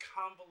is the most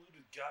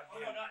convoluted Oh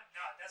goddamn. no,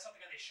 not that's not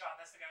the guy they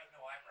shot. That's the guy with no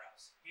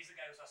eyebrows. He's the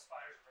guy who saw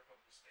spiders and ripped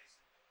open his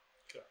spacesuit.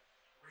 Okay.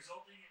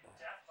 resulting in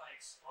death by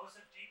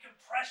explosive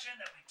decompression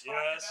that we talked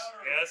about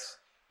earlier. Yes.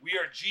 We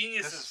are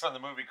geniuses. This is from the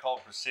movie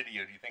called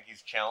Presidio. Do you think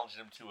he's challenged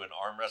him to an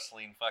arm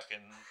wrestling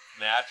fucking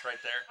match right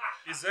there?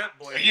 Is that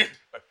Are Blade?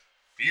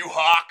 you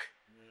Hawk?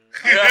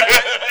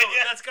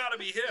 That's got to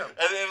be him.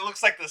 And it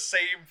looks like the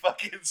same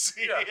fucking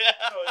scene. Yeah.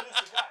 No, it is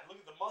the guy.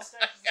 Look at the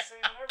mustache; is the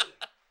same and everything.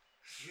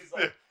 He's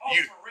like, Oh,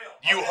 You- for real.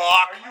 You Okay.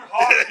 Hawk. "Are you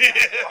Hawk?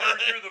 I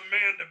heard you're the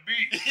man to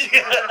beat."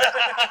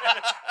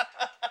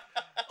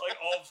 Like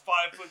all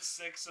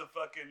 5'6" of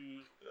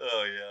fucking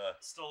Oh yeah.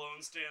 Stallone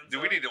stands.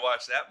 Dude, we up. need to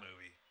watch that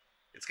movie.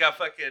 It's got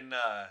fucking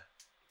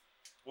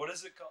What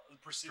is it called?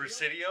 Presidio?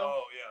 Presidio?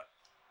 Oh yeah.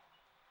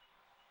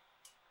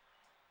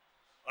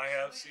 I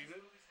have Some seen of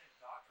it. these movies named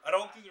Dr. I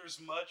don't Matt. think there's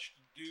much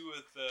to do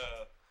with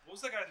what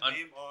was that guy's Un-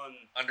 name on?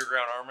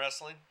 underground arm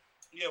wrestling.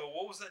 Yeah, but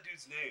what was that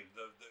dude's name?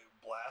 The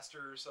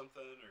Blaster or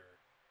something or?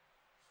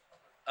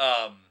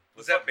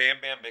 Was that Bam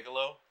Bam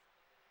Bigelow?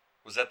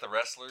 Was that the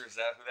wrestler? Is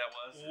that who that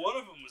was? One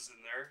of them was in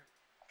there.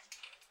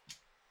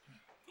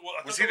 Well,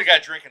 I Was thought he the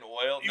that guy drinking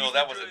oil? he No, was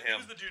that the wasn't dude- him.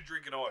 He was the dude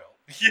drinking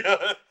oil.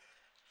 Yeah.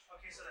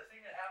 Okay, so the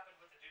thing that happened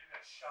with the dude who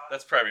got shot.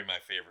 That's probably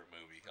my favorite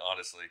movie,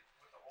 honestly.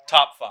 with the horn.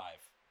 Top 5.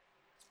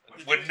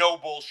 The With dude-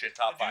 no bullshit,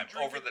 top the dude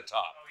 5. Over drinking- the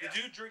top. Oh, The yeah.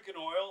 dude drinking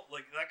oil,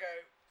 like that guy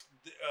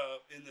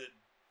in the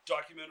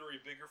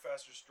documentary "Bigger,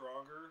 Faster,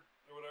 Stronger"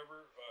 or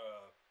whatever.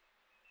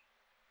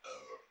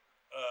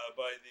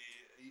 By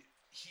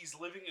he's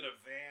living in a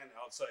van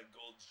outside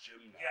Gold's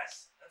Gym now.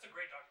 Yes, that's a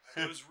great So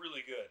documentary. it was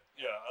really good.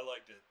 Yeah, I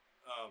liked it.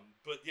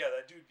 But yeah,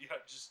 that dude,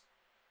 just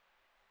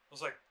I was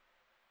like,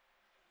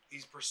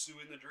 he's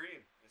pursuing the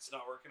dream. It's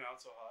not working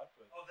out so hot,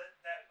 but Oh, that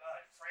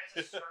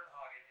Francis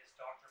Sternhagen is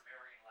Dr.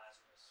 Marion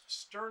Lazarus.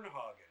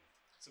 Sternhagen.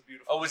 It's a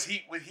beautiful. Oh, was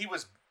name. he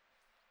was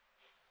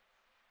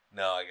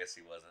No, I guess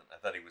he wasn't.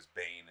 I thought he was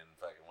Bane in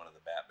fucking one of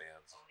the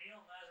Batmans.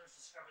 O'Neill Lazarus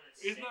discovered that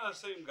Isn't that the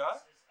same guy?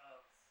 pieces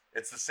of-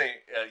 It's the same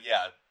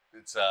yeah,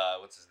 it's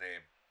what's his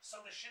name?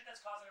 So the shit that's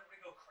causing everybody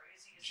to go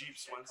crazy is Jeep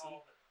some shit Swenson?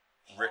 called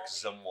Rick poly-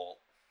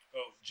 Zumwalt.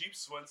 Oh, Jeep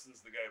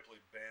Swenson's the guy who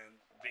played Bane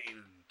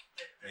and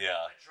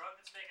Yeah. The drug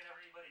that's making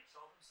everybody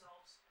kill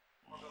themselves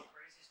or go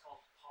crazy is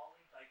called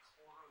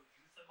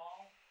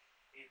polydichloroeuthamol,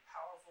 a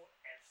powerful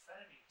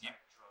amphetamine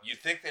type drug. You'd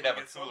think they'd have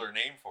a Get some? cooler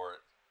name for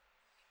it.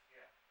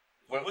 Yeah.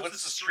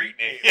 What's the street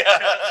name?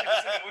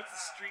 What's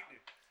the street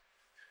name?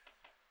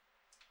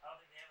 I don't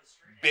think they have a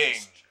street name.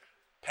 Bing,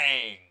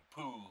 Pang,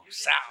 Poo,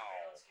 Using Sow.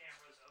 surveillance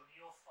cameras,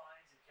 O'Neill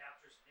finds and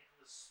captures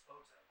Nicholas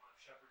Spota, one of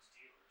Shepard's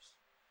dealers,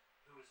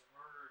 who was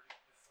murdered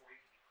before he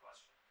could be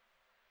questioned.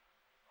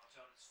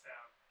 Anton has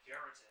found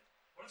Garroted.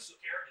 What does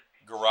Garroted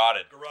mean?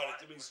 Garroted. Garroted.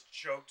 That means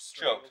choked,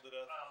 strangled to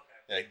death. Oh,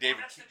 okay. Yeah,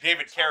 David Well, that's the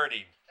David tongue.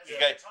 Carradine. That's The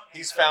the guy, tongue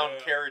he's hang. found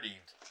Yeah.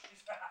 Carradine.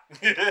 He's back.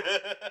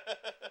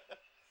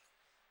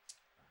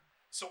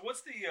 So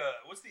what's the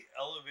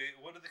elevate?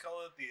 What do they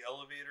call it? The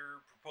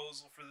elevator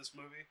proposal for this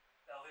movie?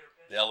 The elevator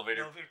pitch. The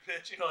elevator. Elevator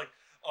pitch. You know, like,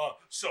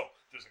 so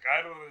there's a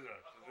guy. According to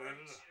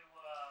IMDb,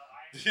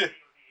 it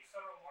would be a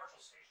federal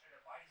marshal stationed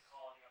at a mining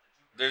colony on the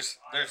Jupiter.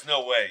 There's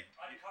no way.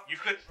 You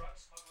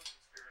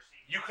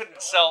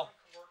couldn't sell-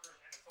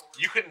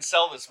 you couldn't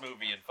sell this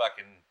movie in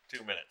fucking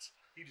 2 minutes.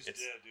 He just It's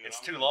did, dude. it's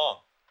I'm too gonna-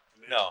 long.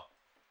 Man. No.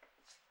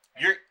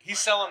 He's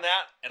selling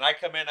that, and I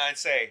come in and I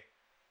say,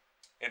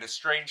 an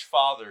estranged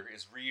father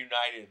is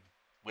reunited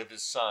with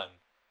his son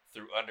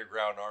through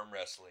underground arm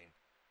wrestling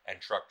and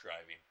truck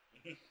driving.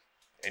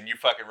 And you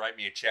fucking write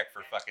me a check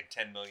for fucking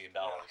 $10 million.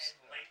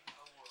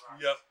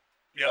 Yep.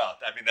 Yeah,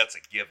 I mean, that's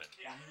a given.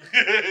 Yeah.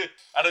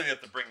 I don't even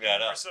have to bring that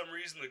For up. some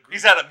reason, the group.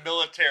 He's at a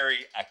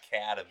military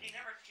academy.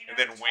 And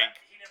then wink.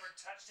 He never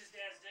touched his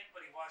dad's dick,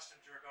 but he watched him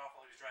jerk off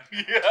while he was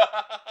driving.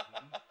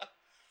 Yeah.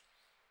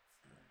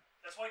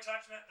 That's why he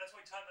taught me. That's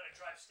why he taught me how to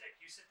drive stick.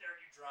 You sit there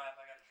and you drive.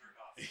 I got to jerk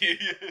off.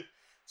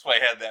 That's why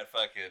I had that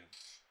fucking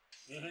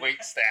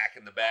weight stack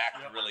in the back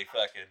to really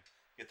fucking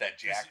get that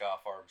jack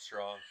off arm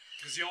strong.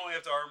 Because you only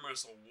have to arm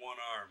wrestle one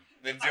arm.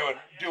 Then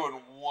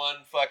doing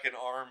one fucking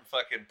arm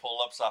fucking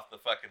pull ups off the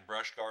fucking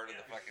brush guard of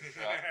the fucking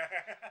truck.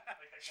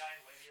 Like that guy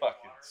in Lady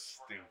Fucking in the Water,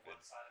 working on stupid.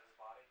 one side of his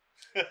body.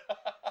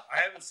 I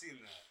haven't seen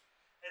that.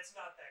 It's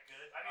not that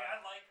good. I mean,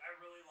 I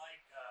really like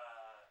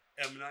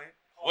M Night.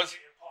 Paul Was-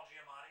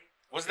 Giamatti.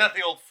 Wasn't that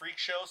the old freak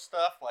show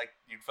stuff? Like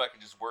you'd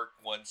fucking just work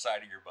one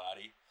side of your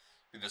body,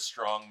 do the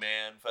strong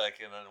man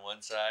fucking on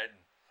one side, and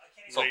I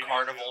can't some Lady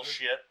carnival together.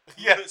 shit. The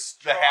Yeah, the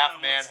strong half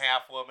on man, one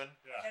half woman. I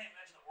Yeah. can't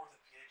imagine the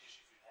orthopedic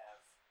issues you'd have.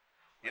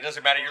 It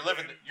doesn't matter. You're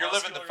living the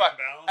Muscular fuck.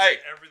 imbalance,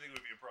 Hey. everything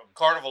would be a problem.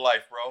 Carnival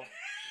life, bro.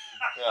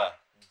 Yeah,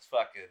 it's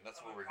fucking.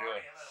 That's I'm what we're a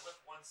carny. doing. I'm gonna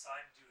lift one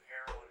side and do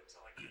heroin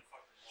until I can't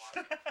fucking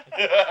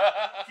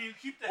walk. Can you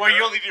keep the Well,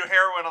 you hair- only do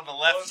heroin on the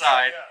left One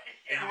side,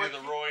 yeah. and you do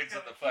the roids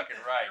at the fucking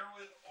right.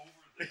 Heroin over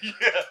the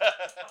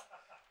Yeah.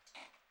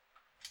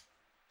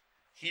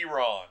 He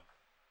wrong.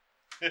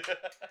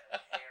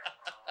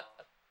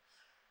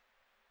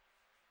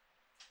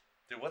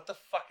 Dude, what the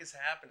fuck is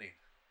happening?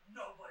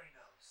 Nobody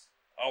knows.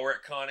 Oh, we're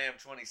at Con-Am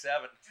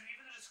 27. Dude,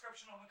 even the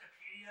description on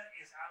Wikipedia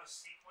is out of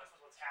sequence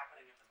with what's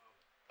happening in the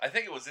movie. I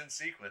think it was in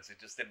sequence. It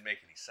just didn't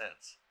make any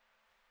sense.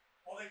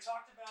 Well, they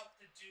talked about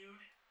the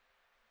dude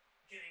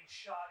getting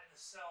shot in the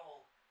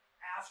cell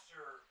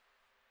after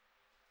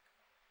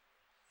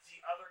the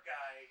other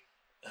guy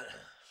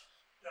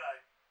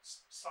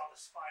saw the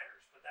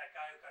spiders, but that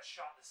guy who got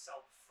shot in the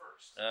cell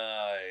first.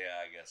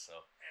 Yeah, I guess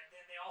so. And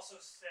then they also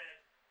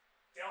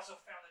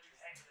found the dude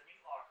hanging in the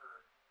meat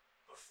locker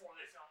before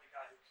they found the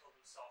guy who killed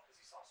himself because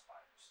he saw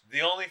spiders.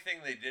 The only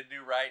thing they did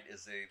do right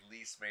is they at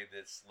least made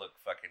this look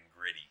fucking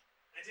gritty.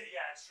 They did,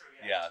 yeah, it's true.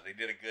 Yeah, they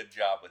did a good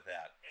job with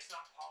that. It's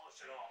not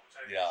polished at all, which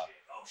I Yeah.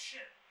 appreciate. Oh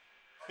shit!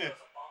 Oh, that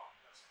was a bomb.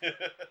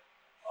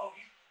 Oh,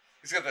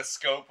 He's got the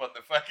scope on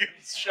the fucking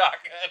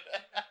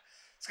shotgun.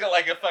 It's got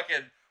like a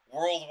fucking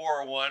World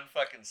War I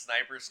fucking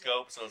sniper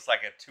scope, so it's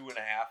like a 2.5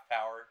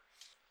 power.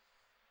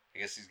 I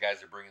guess these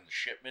guys are bringing the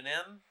shipment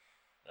in.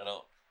 I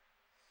don't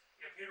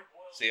yeah, Peter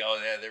Boyle. see.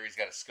 Oh, yeah, there he's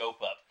got a scope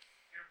up.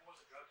 Peter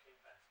Boyle's a drug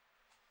kingpin.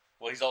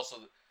 Well, he's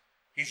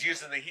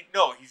using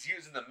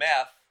the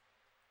meth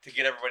to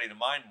get everybody to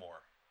mine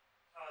more.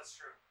 Oh, that's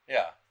true.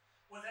 Yeah.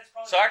 Well, that's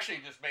probably. So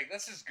actually,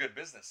 this is good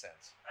business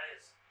sense. That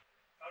is.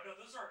 Oh no,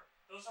 those aren't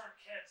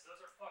kids. Those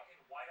are fucking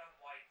white on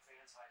white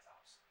Vans high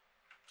tops.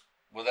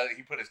 Well,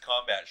 he put his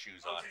combat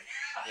shoes on. Okay.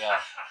 Yeah.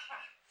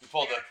 He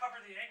pulled You the gotta cover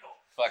the ankle.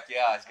 fuck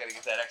yeah. He's got to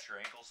get that extra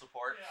ankle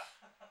support. Yeah.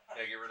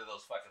 Gotta get rid of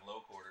those fucking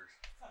low quarters.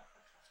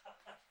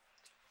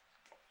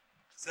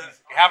 So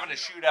He's having a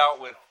shootout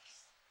with.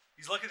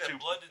 he's lucky that Two-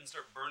 blood didn't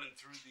start burning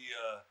through the.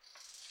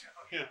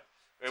 Okay.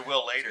 It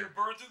will It's later. gonna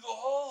burn through the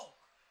hole.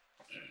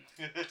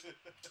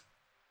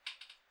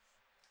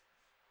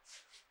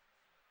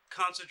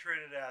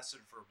 Concentrated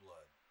acid for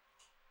blood.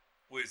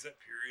 Wait, is that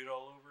period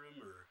all over him,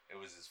 or? It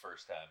was his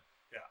first time.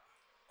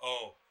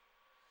 Oh,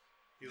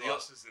 he The-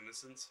 lost his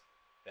innocence.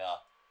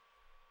 Yeah.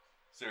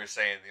 So they were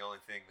saying the only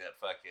thing that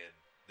fucking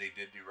they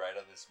did do right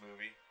on this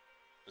movie,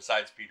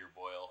 besides Peter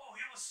Boyle, Oh, he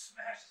almost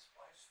smashed his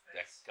wife's that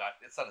face. got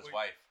it's not his Wait.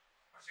 wife.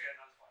 Oh, sorry,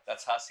 not his wife.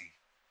 That's Hussey.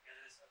 Yeah,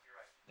 that is. You're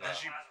right. Yeah.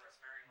 She- Lazarus,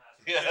 Mary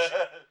Lazarus.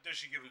 Yeah. Does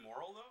she give him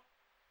oral though?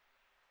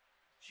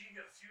 She can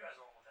get a few guys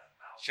on with that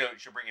mouth.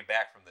 She'll bring him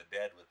back from the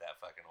dead with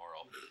that fucking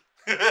oral.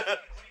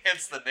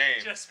 Hence the name.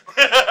 Just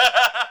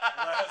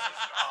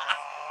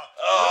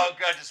Oh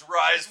god, just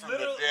rise from the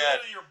literally,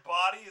 dead. literally your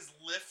body is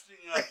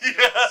lifting up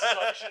Yeah.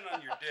 suction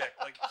on your dick,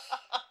 like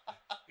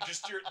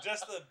just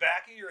the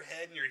back of your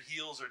head and your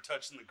heels are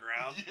touching the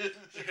ground.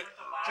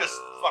 Just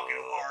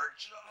fucking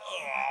arch.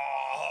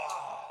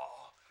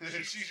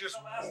 She's just. she's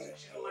the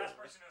last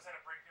person who knows how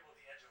to bring people to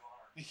the edge of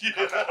honor.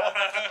 Yeah.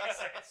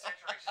 22nd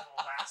century, she's the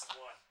last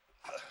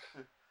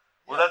one.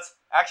 Well, that's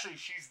actually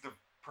she's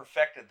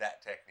perfected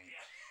that technique.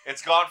 Yeah.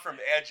 It's gone from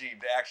edging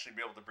to actually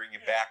be able to bring you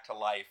back to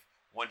life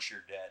once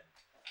you're dead.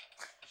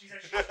 She's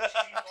evolved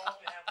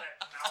to have that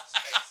mouth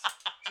space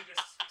to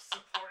just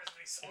support as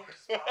many soldiers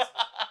as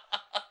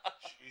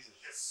possible. Jesus.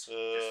 Just Uh.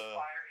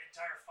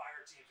 entire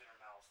fire teams in her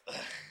mouth.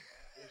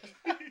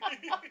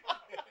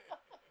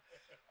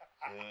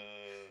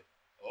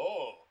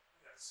 Oh,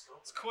 Yeah, scope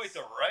it's it. quite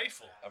the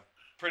rifle.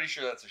 Pretty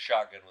sure that's a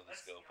shotgun with a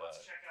Let's, scope let's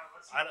on it. check out.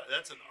 Let's see I don't- what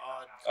that's we an can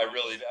odd get out.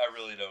 I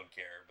really don't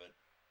care, but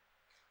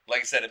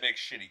like I said, it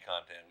makes shitty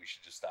content. We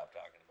should just stop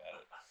talking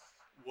about it.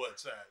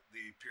 What's that?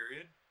 The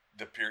period?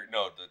 The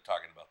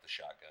talking about the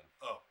shotgun.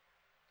 Oh.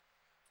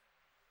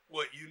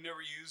 What, you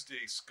never used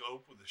a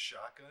scope with a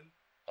shotgun?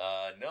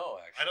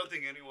 No, actually. I don't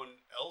think anyone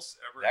else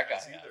ever That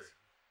guy has either. has.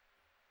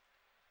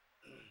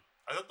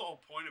 I thought the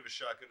whole point of a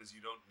shotgun is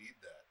you don't need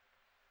that.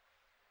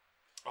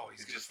 Oh,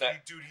 he's It's gonna, just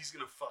that- dude, he's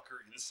gonna fuck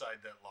her inside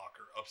that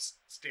locker,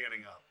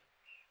 standing up.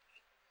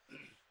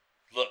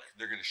 Look,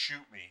 they're gonna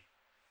shoot me.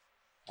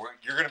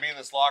 You're gonna be in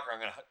this locker. I'm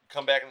gonna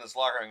come back in this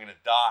locker. I'm gonna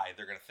die.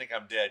 They're gonna think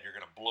I'm dead. You're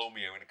gonna blow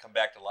me. I'm gonna come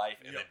back to life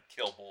and Yep. then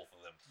kill both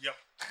of them. Yep.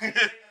 Say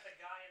that the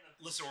guy in the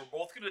Listen, we're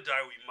both gonna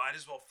die. We might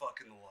as well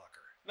fuck in the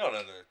locker. No.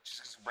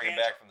 Just bring him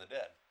back from the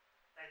dead.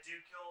 that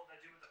dude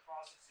with the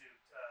prostitute.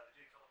 The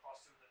dude killed the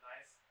prostitute with a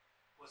knife.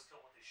 Was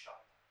killed with a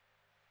shotgun.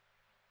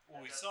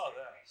 Well, we does saw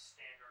seem to that. be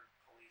standard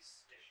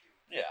police issue.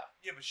 Yeah.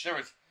 Yeah, but There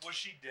was- was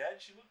she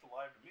dead? She looked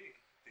alive to me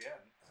at the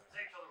end.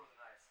 They killed her with a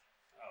knife.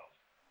 Oh.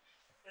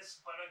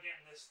 But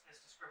again, this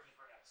description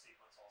for that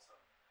sequence also.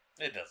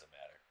 It doesn't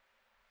matter.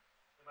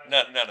 It might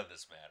None of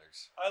this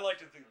matters. I like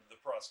to think that the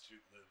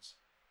prostitute lives.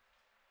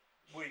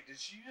 Wait, did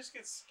she just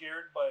get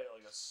scared by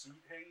like a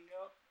suit hanging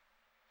up?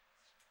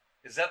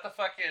 Is that the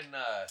fucking?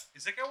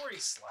 Is that guy wearing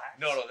slacks?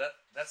 No.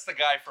 That's the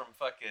guy from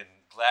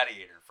fucking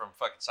Gladiator, from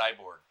fucking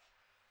Cyborg,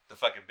 the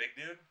fucking big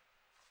dude.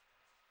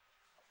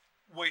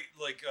 Wait,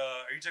 like,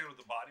 are you talking about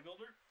the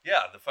bodybuilder?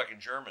 Yeah, the fucking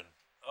German.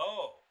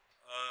 Oh,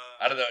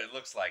 I don't know. It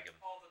looks like him.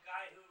 Oh, the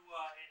guy who.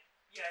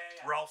 Yeah.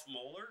 Ralph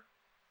Moeller.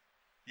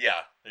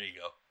 Yeah, there you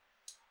go.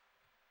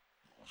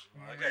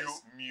 That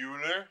guy's-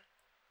 Mueller.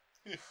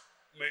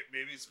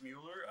 Maybe it's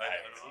Mueller. I I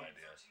have don't no know.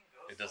 idea.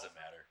 It doesn't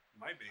matter.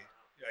 Might be.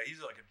 Yeah,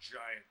 he's like a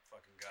giant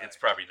fucking guy. It's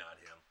probably not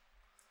him.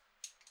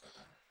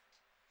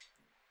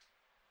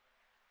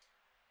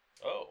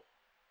 Oh.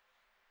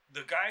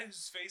 The guy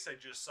whose face I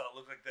just saw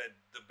looked like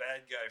the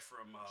bad guy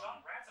from.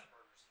 John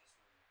Ratzenberger's in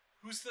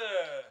this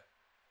movie.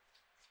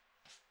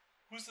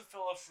 Who's the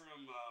fella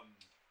from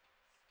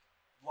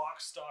Lock,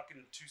 Stock,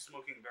 and Two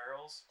Smoking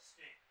Barrels.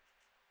 Sting.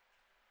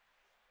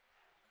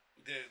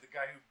 The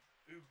guy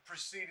who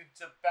proceeded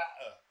to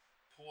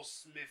pull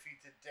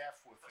Smithy to death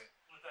with it.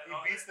 With that, He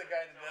beats the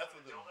guy to death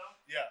with the him. dildo?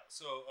 Yeah.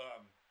 So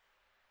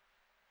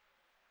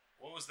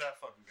what was that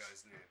fucking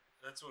guy's name?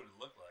 That's what it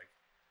looked like.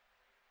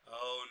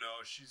 Oh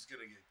no, she's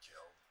gonna get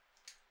killed.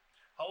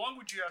 How long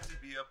would you have to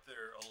be up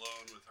there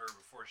alone with her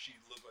before she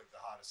looked like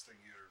the hottest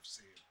thing you'd ever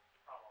seen?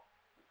 How long?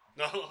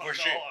 No, For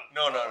she,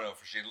 no.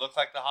 For she looked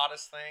like the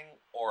hottest thing,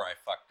 or I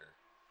fucked her.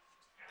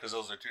 Because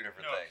those are two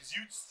different No, things.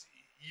 because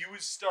you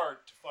would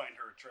start to find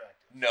her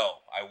attractive.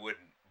 No, I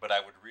wouldn't. But I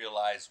would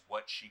realize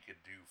what she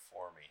could do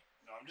for me.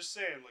 No, I'm just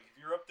saying, like, if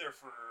you're up there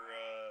for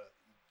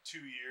 2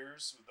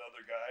 years with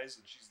other guys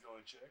and she's the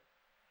only chick,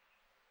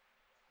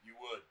 you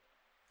would.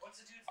 What's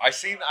the dude? I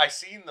seen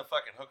the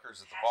fucking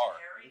hookers at the bar.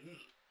 Harry?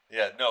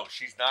 Yeah, no,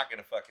 she's not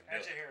gonna fucking do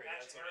Hatchet it. Harry,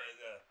 that's what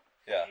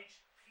Yeah.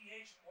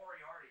 P.H.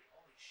 Moriarty.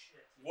 Holy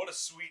shit. What a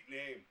sweet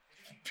name.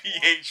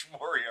 P.H.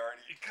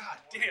 Moriarty. God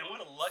damn, what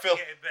a lucky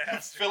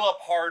bastard. Philip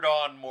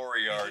Hard-On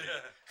Moriarty.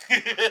 Yeah.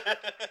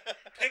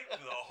 Pick the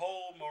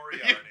whole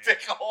Moriarty. You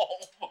pick a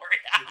whole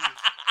Moriarty.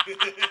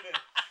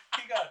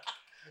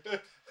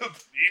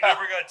 He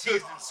never got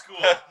teased in school.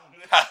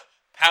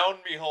 Pound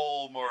me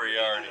whole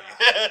Moriarty.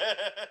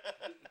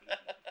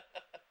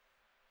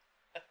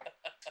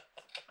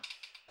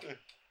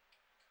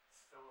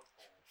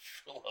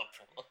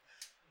 Philip.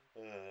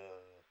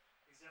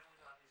 He's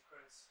definitely not in these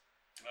credits.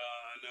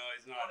 No,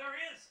 he's Oh, not. there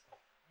he is.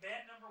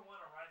 Man number 1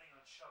 arriving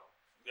on shuttle.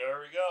 There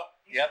we go.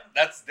 Yep,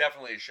 that's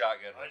definitely a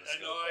shotgun. I with a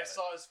know, scope I on it.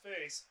 saw his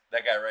face.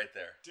 That guy right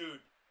there. Dude,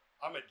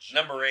 I'm a genius.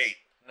 Number 8.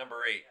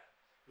 Number 8.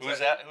 Who's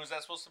that? Who's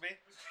that supposed to be?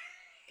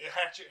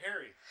 Hatchet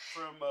Harry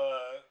from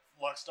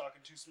Lock, Stock,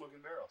 and Two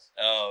Smoking Barrels.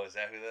 Oh, is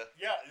that who that?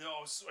 Yeah,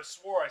 no, I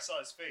swore I saw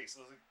his face.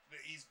 I was like,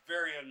 he's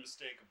very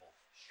unmistakable.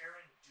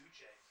 Sharon Duce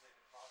is like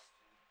a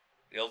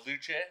prostitute. Il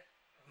Duce?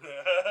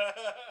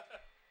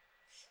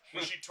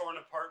 Was she torn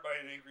apart by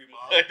an angry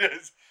mob?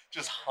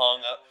 Just hung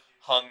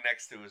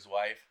next to his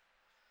wife.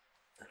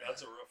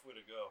 That's a rough way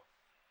to go.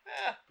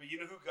 Eh, But you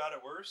know who got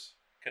it worse?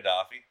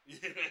 Gaddafi.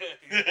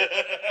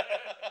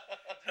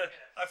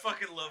 I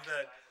fucking love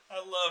that. I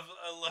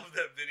love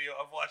that video.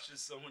 I've watched this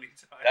so many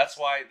times. That's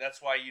why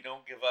you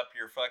don't give up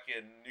your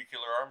fucking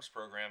nuclear arms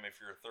program if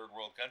you're a third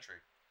world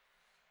country.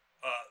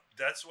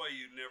 That's why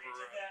you never.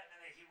 They did that,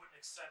 and then he wouldn't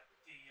accept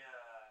the.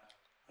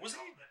 Wasn't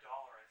he? The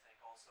dollar? I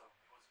think also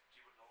he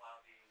wouldn't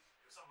allow the.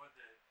 It was something with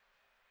the.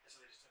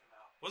 So they just took him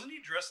out. Wasn't he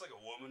dressed like a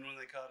woman when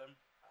they caught him?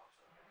 I hope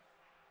so.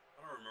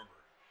 I don't remember.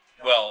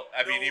 Well,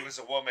 I mean, No. he was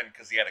a woman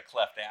because he had a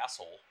cleft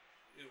asshole.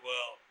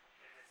 Well,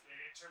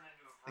 It turned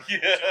into a.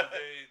 Yeah. so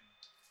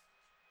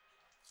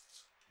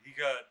he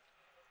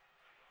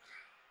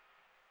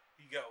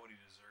got what he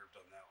deserved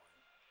on that one.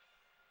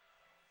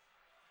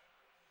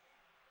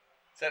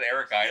 Is that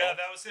Eric Idle? Yeah,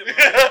 that was him.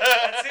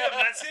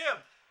 That's him.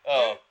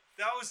 Oh,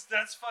 Dude,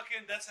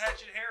 that's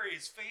Hatchet Harry.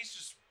 His face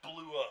just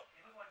blew up.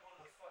 He looked like one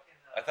of the fucking.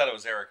 I thought it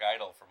was Eric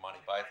Idle from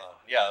Monty Python.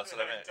 Yeah, that's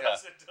what I meant.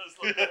 It does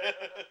look like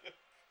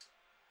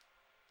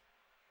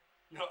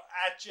No,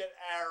 Hatchet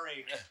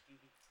Harry.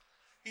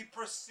 He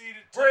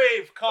proceeded to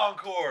Brave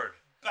Concord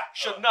back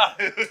should up, not.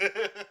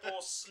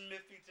 pull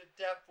Smithy to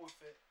death with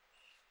it.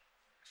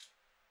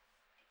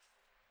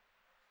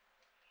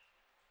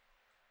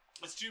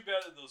 It's too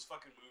bad that those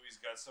fucking movies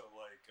got so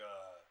like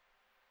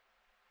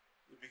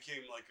it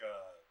became like a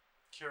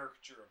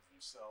caricature of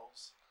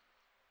themselves.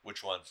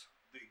 Which ones?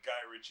 The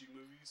Guy Ritchie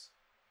movies.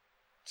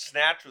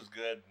 Snatch was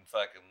good, and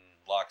fucking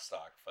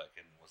Lockstock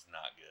fucking was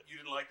not good. You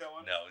didn't like that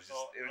one? No, it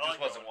Oh, just I like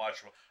wasn't that one.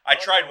 watchable. I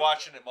like tried that one.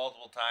 watching it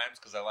multiple times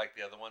because I liked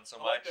the other one so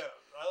I like much, that.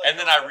 and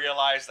then I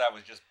realized I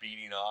was just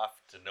beating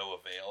off to no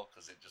avail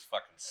because it just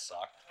fucking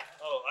sucked.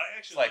 Oh, I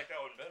actually It's like- like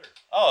that one better.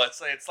 Oh,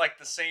 it's like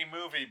the same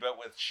movie but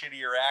with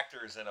shittier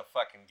actors and a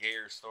fucking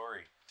gayer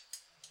story.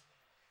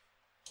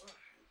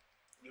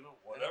 You know,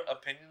 whatever.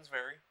 Opinions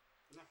vary.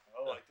 No,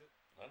 I liked it.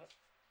 I don't-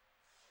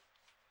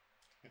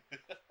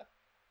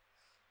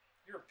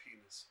 You're a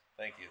penis.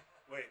 Thank you.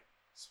 Wait,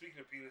 speaking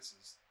of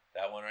penises,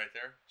 That one right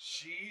there.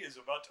 she is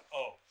about to.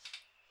 Oh,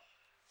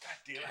 god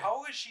damn! it.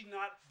 How has she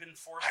not been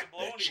forced to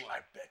blow anyone?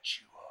 I bet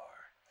you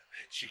are.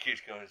 She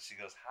keeps going. She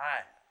goes,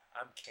 "Hi,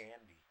 I'm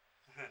Candy."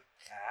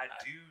 I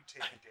do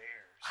take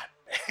dares.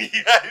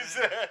 Yes.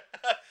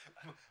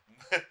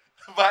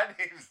 My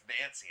name's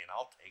Nancy, and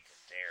I'll take a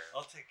dare.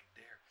 I'll take a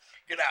dare.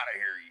 Get out of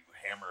here, you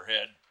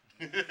hammerhead.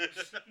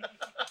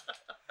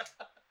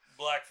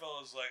 Black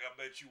fella's like, I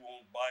bet you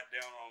won't bite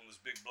down on this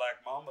big black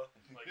mama.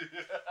 Like,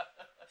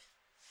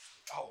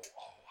 I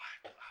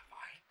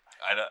might.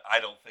 I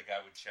don't think I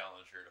would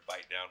challenge her to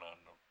bite down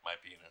on my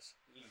penis.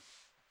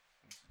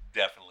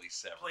 Definitely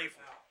sever. it.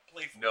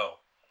 Playful. No.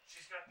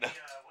 She's got the.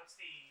 What's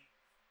the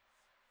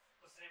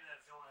name of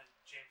that villain in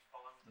James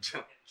Bond? With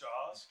the fucking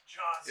Jaws.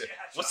 Jaws. Yeah.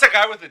 Yeah. What's Jaws. that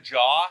guy with the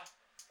jaw?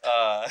 They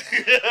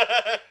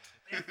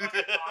had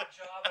fucking odd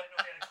job. I didn't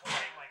know they had a cool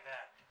name like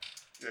that.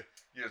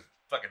 Your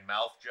fucking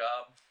mouth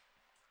job.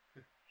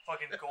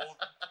 Fucking gold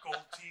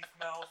teeth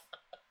mouth.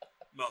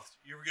 Mouth.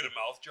 You ever get a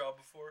mouth job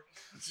before?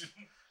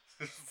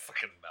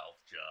 Fucking mouth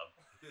job.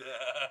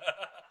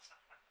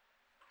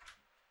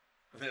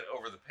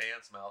 Over the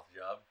pants mouth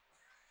job.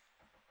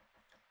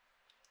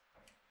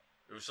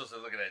 We were supposed to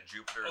be looking at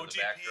Jupiter in the OTP,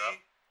 backdrop.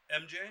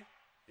 MJ.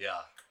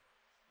 Yeah.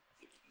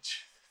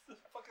 The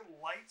fucking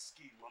light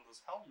scheme on those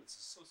helmets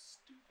is so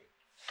stupid.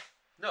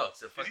 No,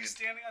 it's a Is fucking. he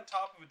standing on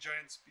top of a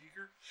giant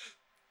speaker?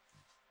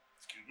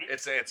 Excuse me.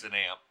 It's an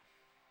amp.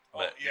 Oh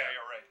But, yeah,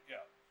 you're right.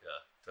 Yeah.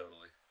 Yeah,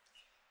 totally.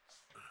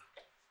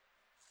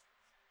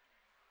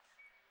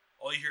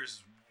 All you hear is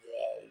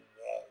whoa,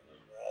 whoa,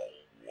 whoa,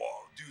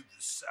 whoa. Dude,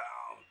 the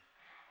sound.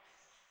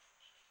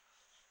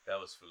 That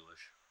was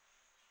foolish.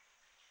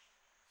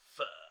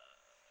 Fuck.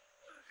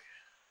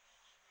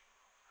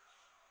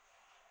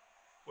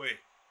 Wait,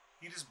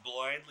 he just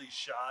blindly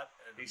shot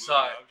at a He moving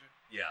saw it. object?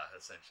 Yeah,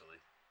 essentially.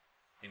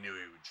 He knew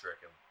he would trick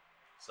him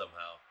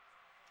somehow.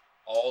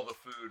 All the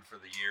food for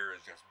the year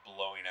is just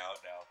blowing out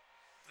now.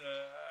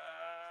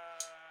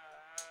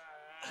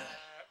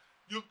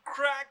 You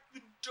cracked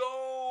the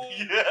dome.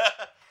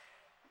 Yeah.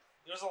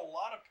 There's a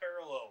lot of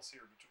parallels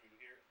here between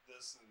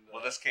this and.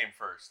 Well, this came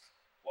first.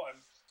 Well,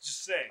 I'm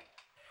just saying.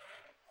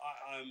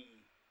 I'm.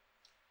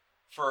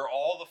 For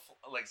all the,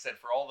 like I said,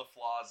 for all the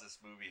flaws this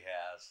movie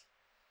has,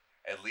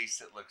 at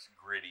least it looks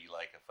gritty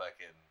like a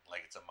fucking,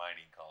 like it's a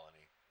mining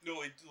colony.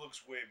 No, it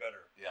looks way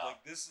better. Yeah.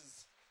 Like this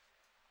is.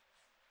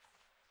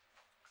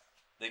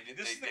 They did.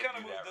 This is the kind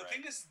of movie. The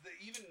thing is that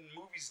even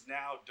movies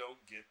now don't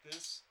get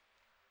this.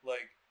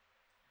 Like,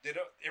 they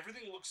don't.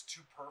 Everything looks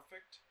too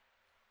perfect.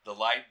 the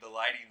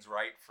lighting's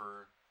right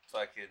for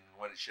fucking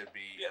what it should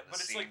be. Yeah, and the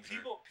but it's like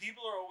scenes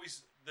people are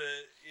always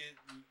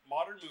in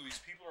modern movies.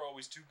 People are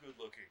always too good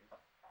looking.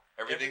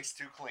 everything's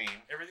too clean.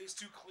 Everything's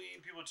too clean.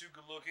 People are too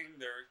good looking.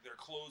 Their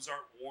clothes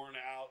aren't worn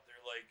out.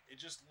 They're like,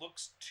 it just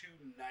looks too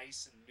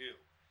nice and new.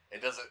 It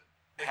doesn't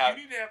Like have.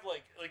 you need to have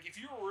like if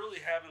you're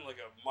really having like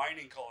a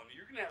mining colony,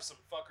 you're gonna have some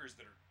fuckers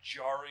that are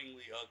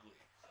jarringly ugly.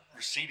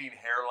 Receding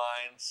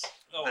hairlines.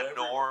 Oh, the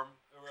everywhere. norm.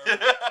 Yeah,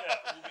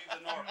 will be the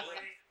norm.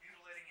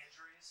 Mutilating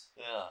injuries.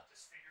 Yeah.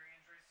 Disfiguring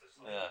injuries. There's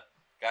like, Yeah.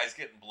 Guys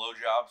getting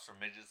blowjobs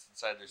from midgets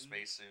inside their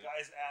spacesuit.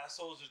 Guys'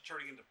 assholes are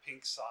turning into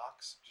pink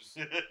socks, just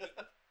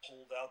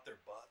pulled out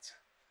their butts.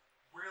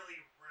 really,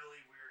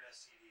 really weird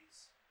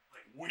STDs.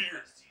 Like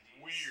Weird,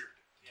 STDs.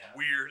 Yeah.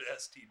 weird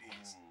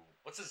STDs. Ooh.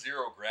 What's a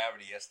zero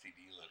gravity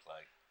STD look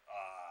like?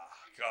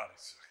 God,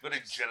 it's What do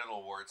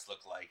genital warts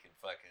look like? And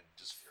fucking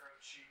just Zero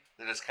G.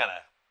 they're just kind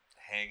of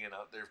hanging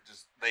out.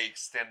 They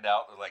extend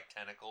out. They're like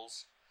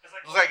tentacles. It's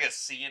like, Looks like a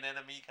sea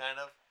anemone kind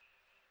of.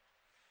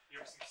 you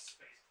ever seen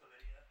Space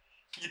Chlamydia?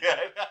 Yeah.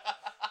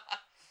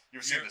 You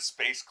ever seen the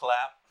space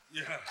clap?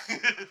 yeah.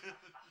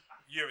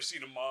 You ever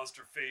seen a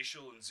monster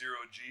facial in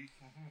zero G?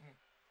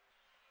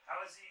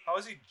 How is he? How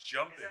is he Is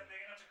jumping? that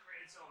big enough to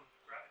create its own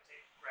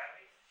gravity?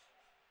 Is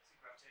he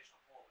gravitational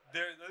pull?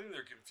 I think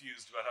they're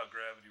confused about how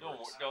gravity No,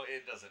 works. no,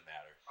 it doesn't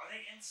matter. Are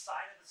they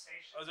inside of the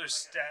station? Oh, there's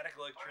Like static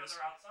oh no, electricity.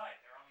 they're outside.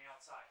 They're on the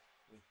outside.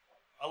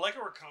 I like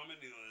how we're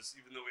commenting on this,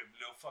 even though we have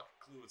no fucking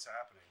clue what's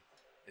happening.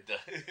 It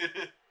does.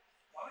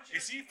 Why would you?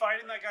 Is he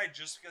fighting that guy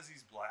just because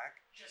he's black?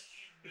 Just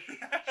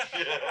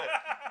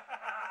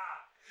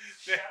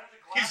Shattered the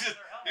glass He's of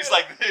their helmet. He's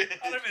like,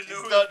 I don't even know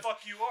he's who done, the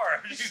fuck you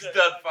are. he's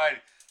done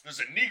fighting. There's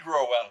a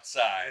Negro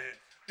outside.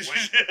 When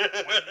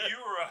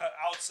you're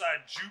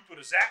outside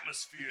Jupiter's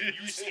atmosphere,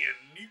 you see a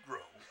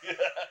Negro.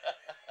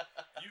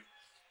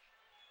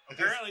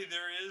 Apparently,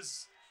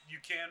 you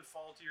can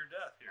fall to your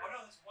death here. Oh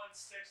no, it's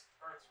 1/6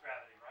 Earth's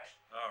gravity, right?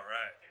 All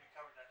right. I think we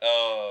covered that.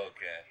 Oh,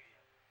 okay.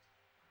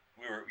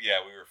 We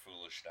were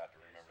foolish not to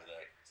remember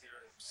that.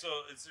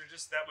 So is there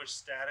just that much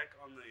static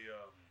on the?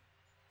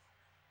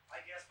 I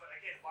guess, but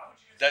again, why would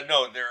you?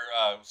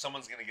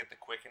 Someone's gonna get the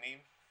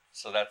quickening,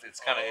 so it's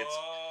kind of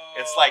Oh,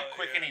 it's like yeah.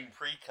 quickening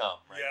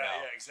pre-cum right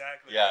now. Yeah,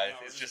 exactly. Yeah, Right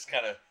now, it's we're just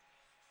kind of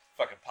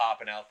fucking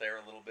popping out there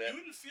a little bit.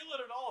 You wouldn't feel it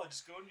at all.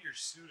 Just go into your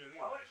suit Why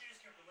anyway. would you just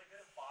get really good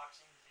at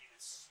boxing so you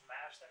could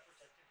smash that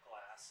protective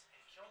glass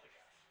and kill the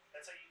guy?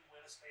 That's how you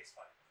win a space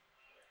fight.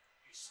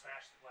 You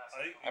smash the glass.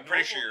 I think- I'm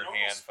pretty sure your normal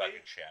hand space-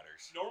 fucking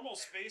shatters. Normal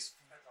space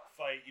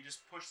fight, you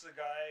just push the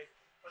guy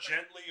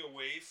gently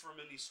away from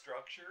any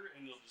structure,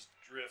 and you'll just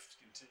drift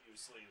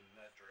continuously in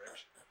that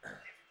direction. If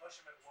you push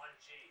him at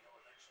 1G, he'll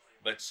eventually.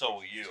 But so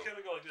will you. Just kind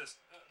of go like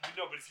this.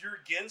 No, but if you're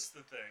against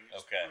the thing,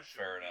 just Okay, push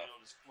fair him, enough. and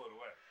it'll just float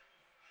away.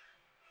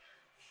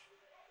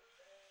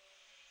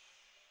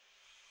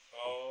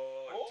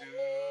 Oh, dude.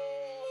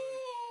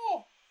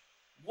 Oh,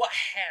 what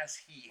has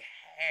he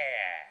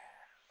had?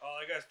 Oh,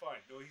 that guy's fine.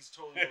 No, he's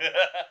totally. He's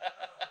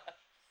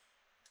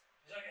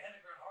like a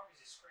Hendrick Harvey's.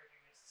 He's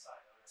scraping against the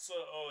side. So,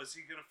 is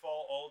he gonna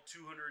fall all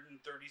 237,000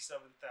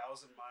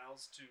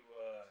 miles to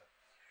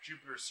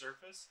Jupiter's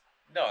surface?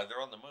 No, they're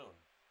on the moon.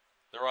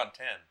 They're on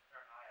 10. They're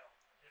an Io.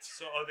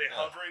 So, are they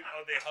hovering?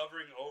 Are they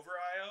hovering over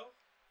Io?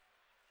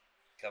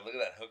 God, look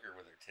at that hooker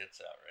with her tits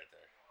out right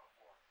there.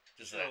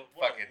 Just that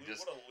What fucking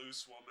what a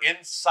loose woman.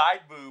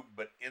 inside boob,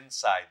 but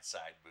inside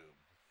side boob.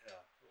 Yeah.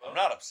 I'm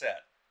not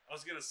upset. I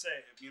was gonna say,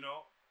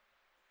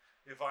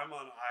 if I'm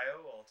on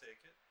Io, I'll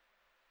take it.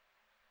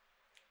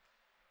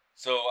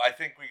 So I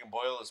think we can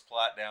boil this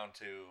plot down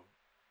to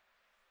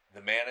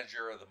the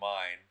manager of the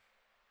mine,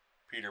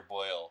 Peter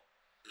Boyle,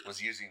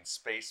 was using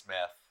space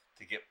meth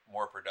to get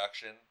more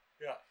production,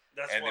 Yeah,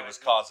 that's and why it was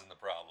causing the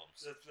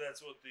problems. That's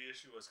what the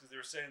issue was, because they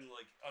were saying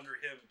like under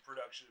him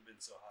production had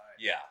been so high.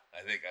 Yeah, I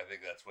think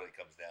that's what it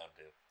comes down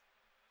to.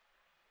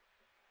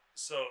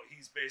 So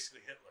he's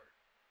basically Hitler.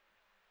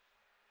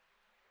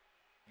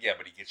 Yeah,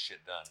 but he gets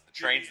shit done. The Did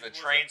trains he- was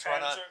it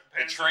run on.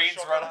 The Panzer trains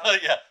run on.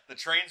 chocolate? Yeah, the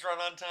trains run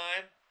on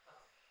time.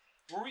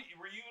 Were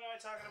you and I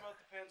talking about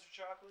the Panzer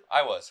chocolate?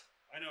 I was.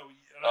 I know,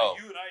 Oh.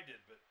 you and I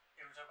did, but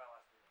Yeah, we were talking about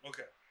last week.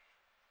 okay.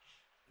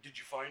 Did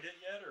you find it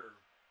yet,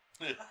 or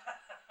I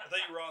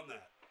thought you were on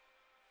that?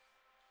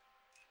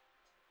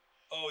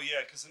 Oh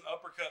yeah, because an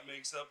uppercut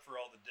makes up for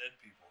all the dead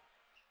people.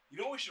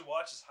 You know what we should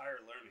watch is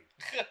Higher Learning.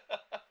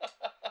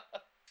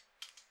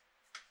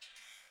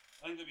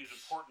 I think that'd be an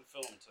important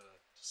film to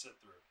sit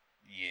through.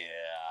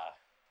 Yeah.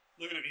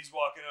 Look at him. He's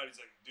walking out.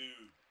 He's like,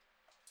 dude,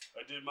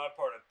 I did my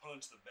part. I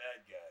punched the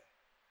bad guy.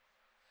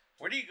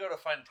 Where do you go to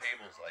find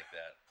tables like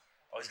that?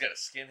 Oh, he's got a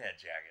skinhead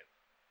jacket.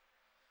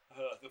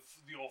 The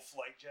old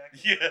flight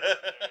jacket. Yeah.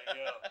 There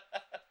you go.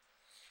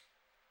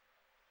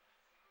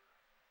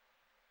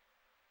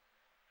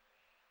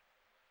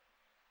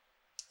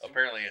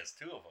 Apparently, he has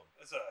two of them.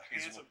 That's a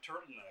He's- handsome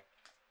turtleneck.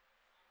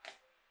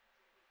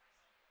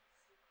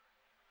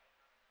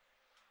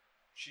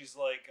 She's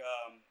like,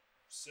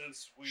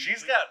 since we...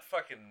 She's got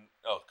fucking.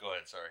 Oh, go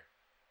ahead. Sorry.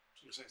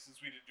 Since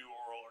we did do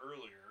oral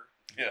earlier.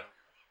 Yeah.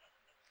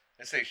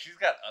 I say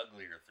she's got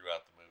uglier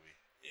throughout the movie.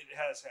 It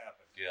has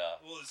happened. Yeah.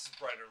 Well, this is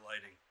brighter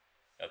lighting.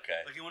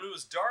 Okay. Like, when it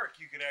was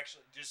dark, you could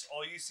actually just...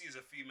 All you see is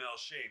a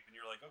female shape, and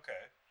you're like,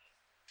 okay.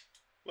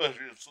 Well,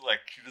 it's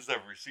like she doesn't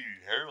have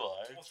receding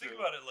hairline. Well, think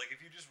about it. Like,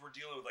 if you just were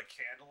dealing with, like,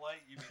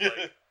 candlelight, you'd be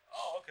like,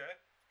 oh, okay.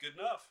 Good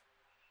enough.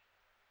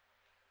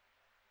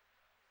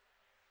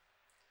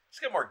 She's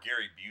got more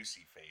Gary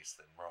Busey face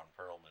than Ron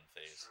Perlman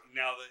face.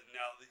 Now that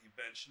you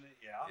mention it,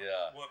 yeah.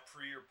 Yeah. What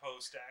pre or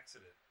post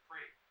accident?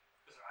 Pre,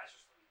 because her eyes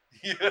are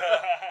sleepy.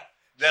 Yeah.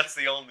 That's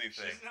the only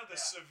She thing. doesn't have the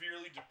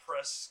severely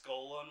depressed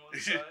skull on one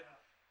side.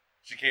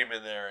 She came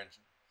in there and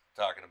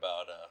talking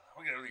about,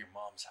 we're going to go to your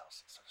mom's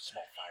house and start a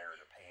small fire in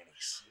her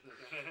panties.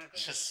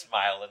 Just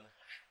smiling.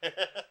 It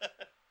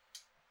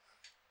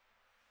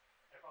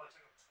probably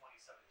took him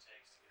 27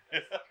 takes to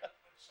get that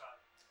fucking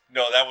shot.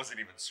 No, that wasn't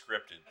even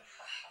scripted.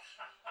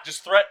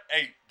 Just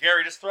hey,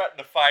 Gary, just threaten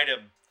to fight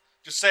him.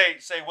 Just say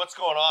what's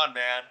going on,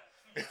 man.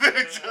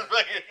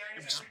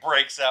 It just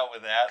breaks out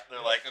with that. They're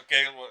like,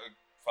 okay, well,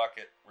 fuck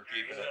it, we're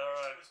keeping it. All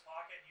right. His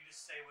pocket, you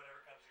just say whatever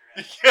comes to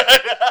your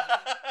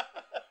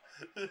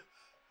head.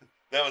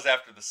 That was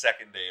after the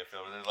second day of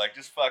filming. They're like,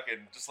 just let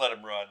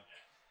him run.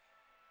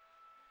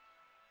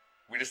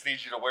 We just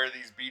need you to wear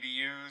these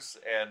BDUs,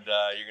 and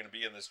you're gonna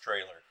be in this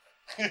trailer.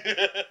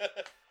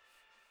 That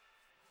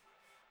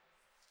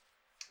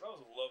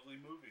was a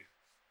lovely movie.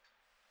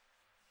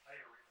 I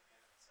didn't read the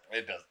end of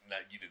It doesn't. No,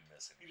 you didn't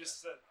miss it. You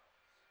just said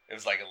It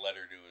was like a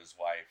letter to his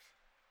wife,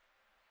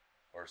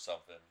 or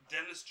something.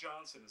 Dennis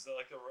Johnson. Is that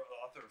like the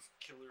author of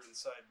Killer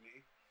Inside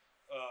Me?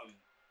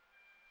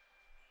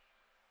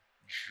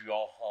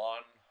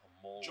 John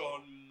Molo.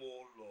 John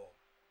Molo.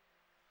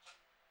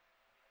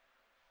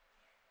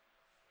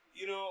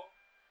 You know,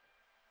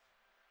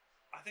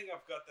 I think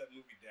I've got that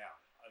movie down.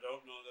 I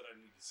don't know that I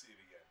need to see it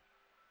again.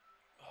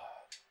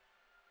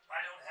 I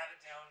don't have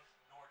it down,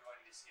 nor do I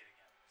need to see it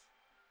again.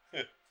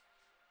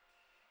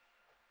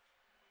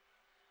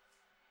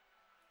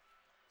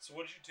 So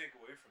what did you take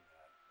away from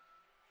that?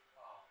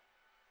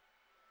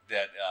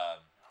 That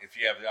if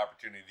you have the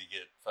opportunity to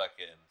get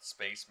fucking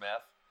space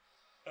meth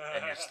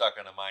and you're stuck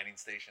on a mining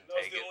station, That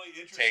was take the it. only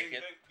interesting Take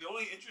it. thing. The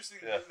only interesting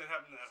Yeah. thing that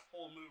happened in that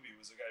whole movie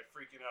was a guy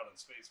freaking out on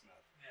space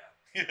meth.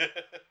 Yeah. Dead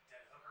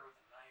hooker with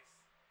a knife.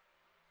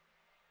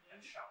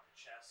 And shot in the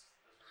chest.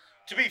 Those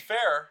were, To be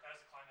fair, that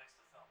was the climax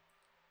of the film.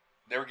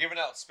 they were giving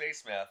out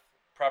space meth.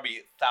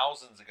 Probably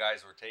thousands of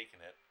guys were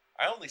taking it.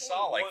 I only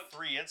saw like What?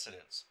 3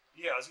 incidents.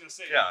 Yeah, I was gonna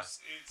say. Yeah.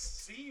 It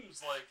seems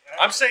like.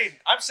 I'm saying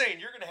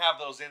you're gonna have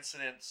those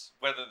incidents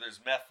whether there's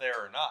meth there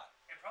or not.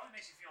 It probably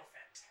makes you feel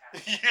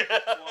fantastic.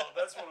 Yeah. Well,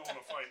 that's what I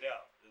want to find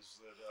out. Is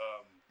that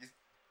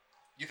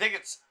You think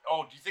it's?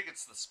 Oh, do you think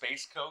it's the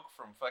space coke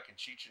from fucking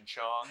Cheech and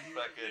Chong?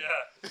 Fucking.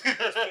 yeah,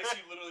 this makes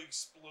you literally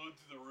explode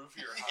through the roof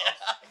of your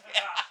house.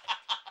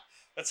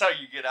 That's how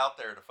you get out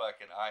there to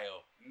fucking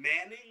Io.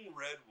 Manning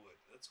Redwood.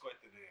 That's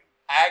quite the name.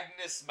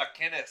 Agnes What a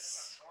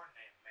McInnes. short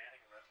name,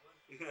 Manning Redwood.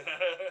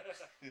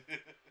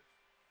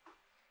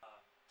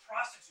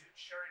 Prostitute,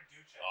 Sharon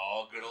Ducek.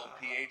 Oh, good old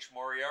P.H.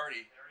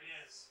 Moriarty. There he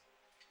is.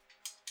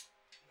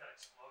 He got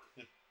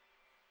exploded.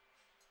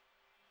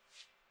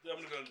 I'm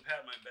gonna go and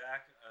pat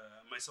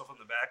myself on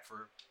the back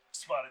for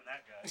spotting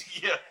that guy.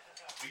 Yeah.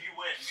 You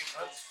win. You get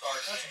the gold star.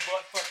 That's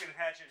butt fucking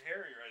Hatchet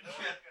Harry right there.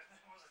 That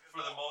was a good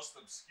For the call. most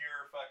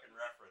obscure fucking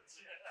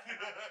reference. Yeah.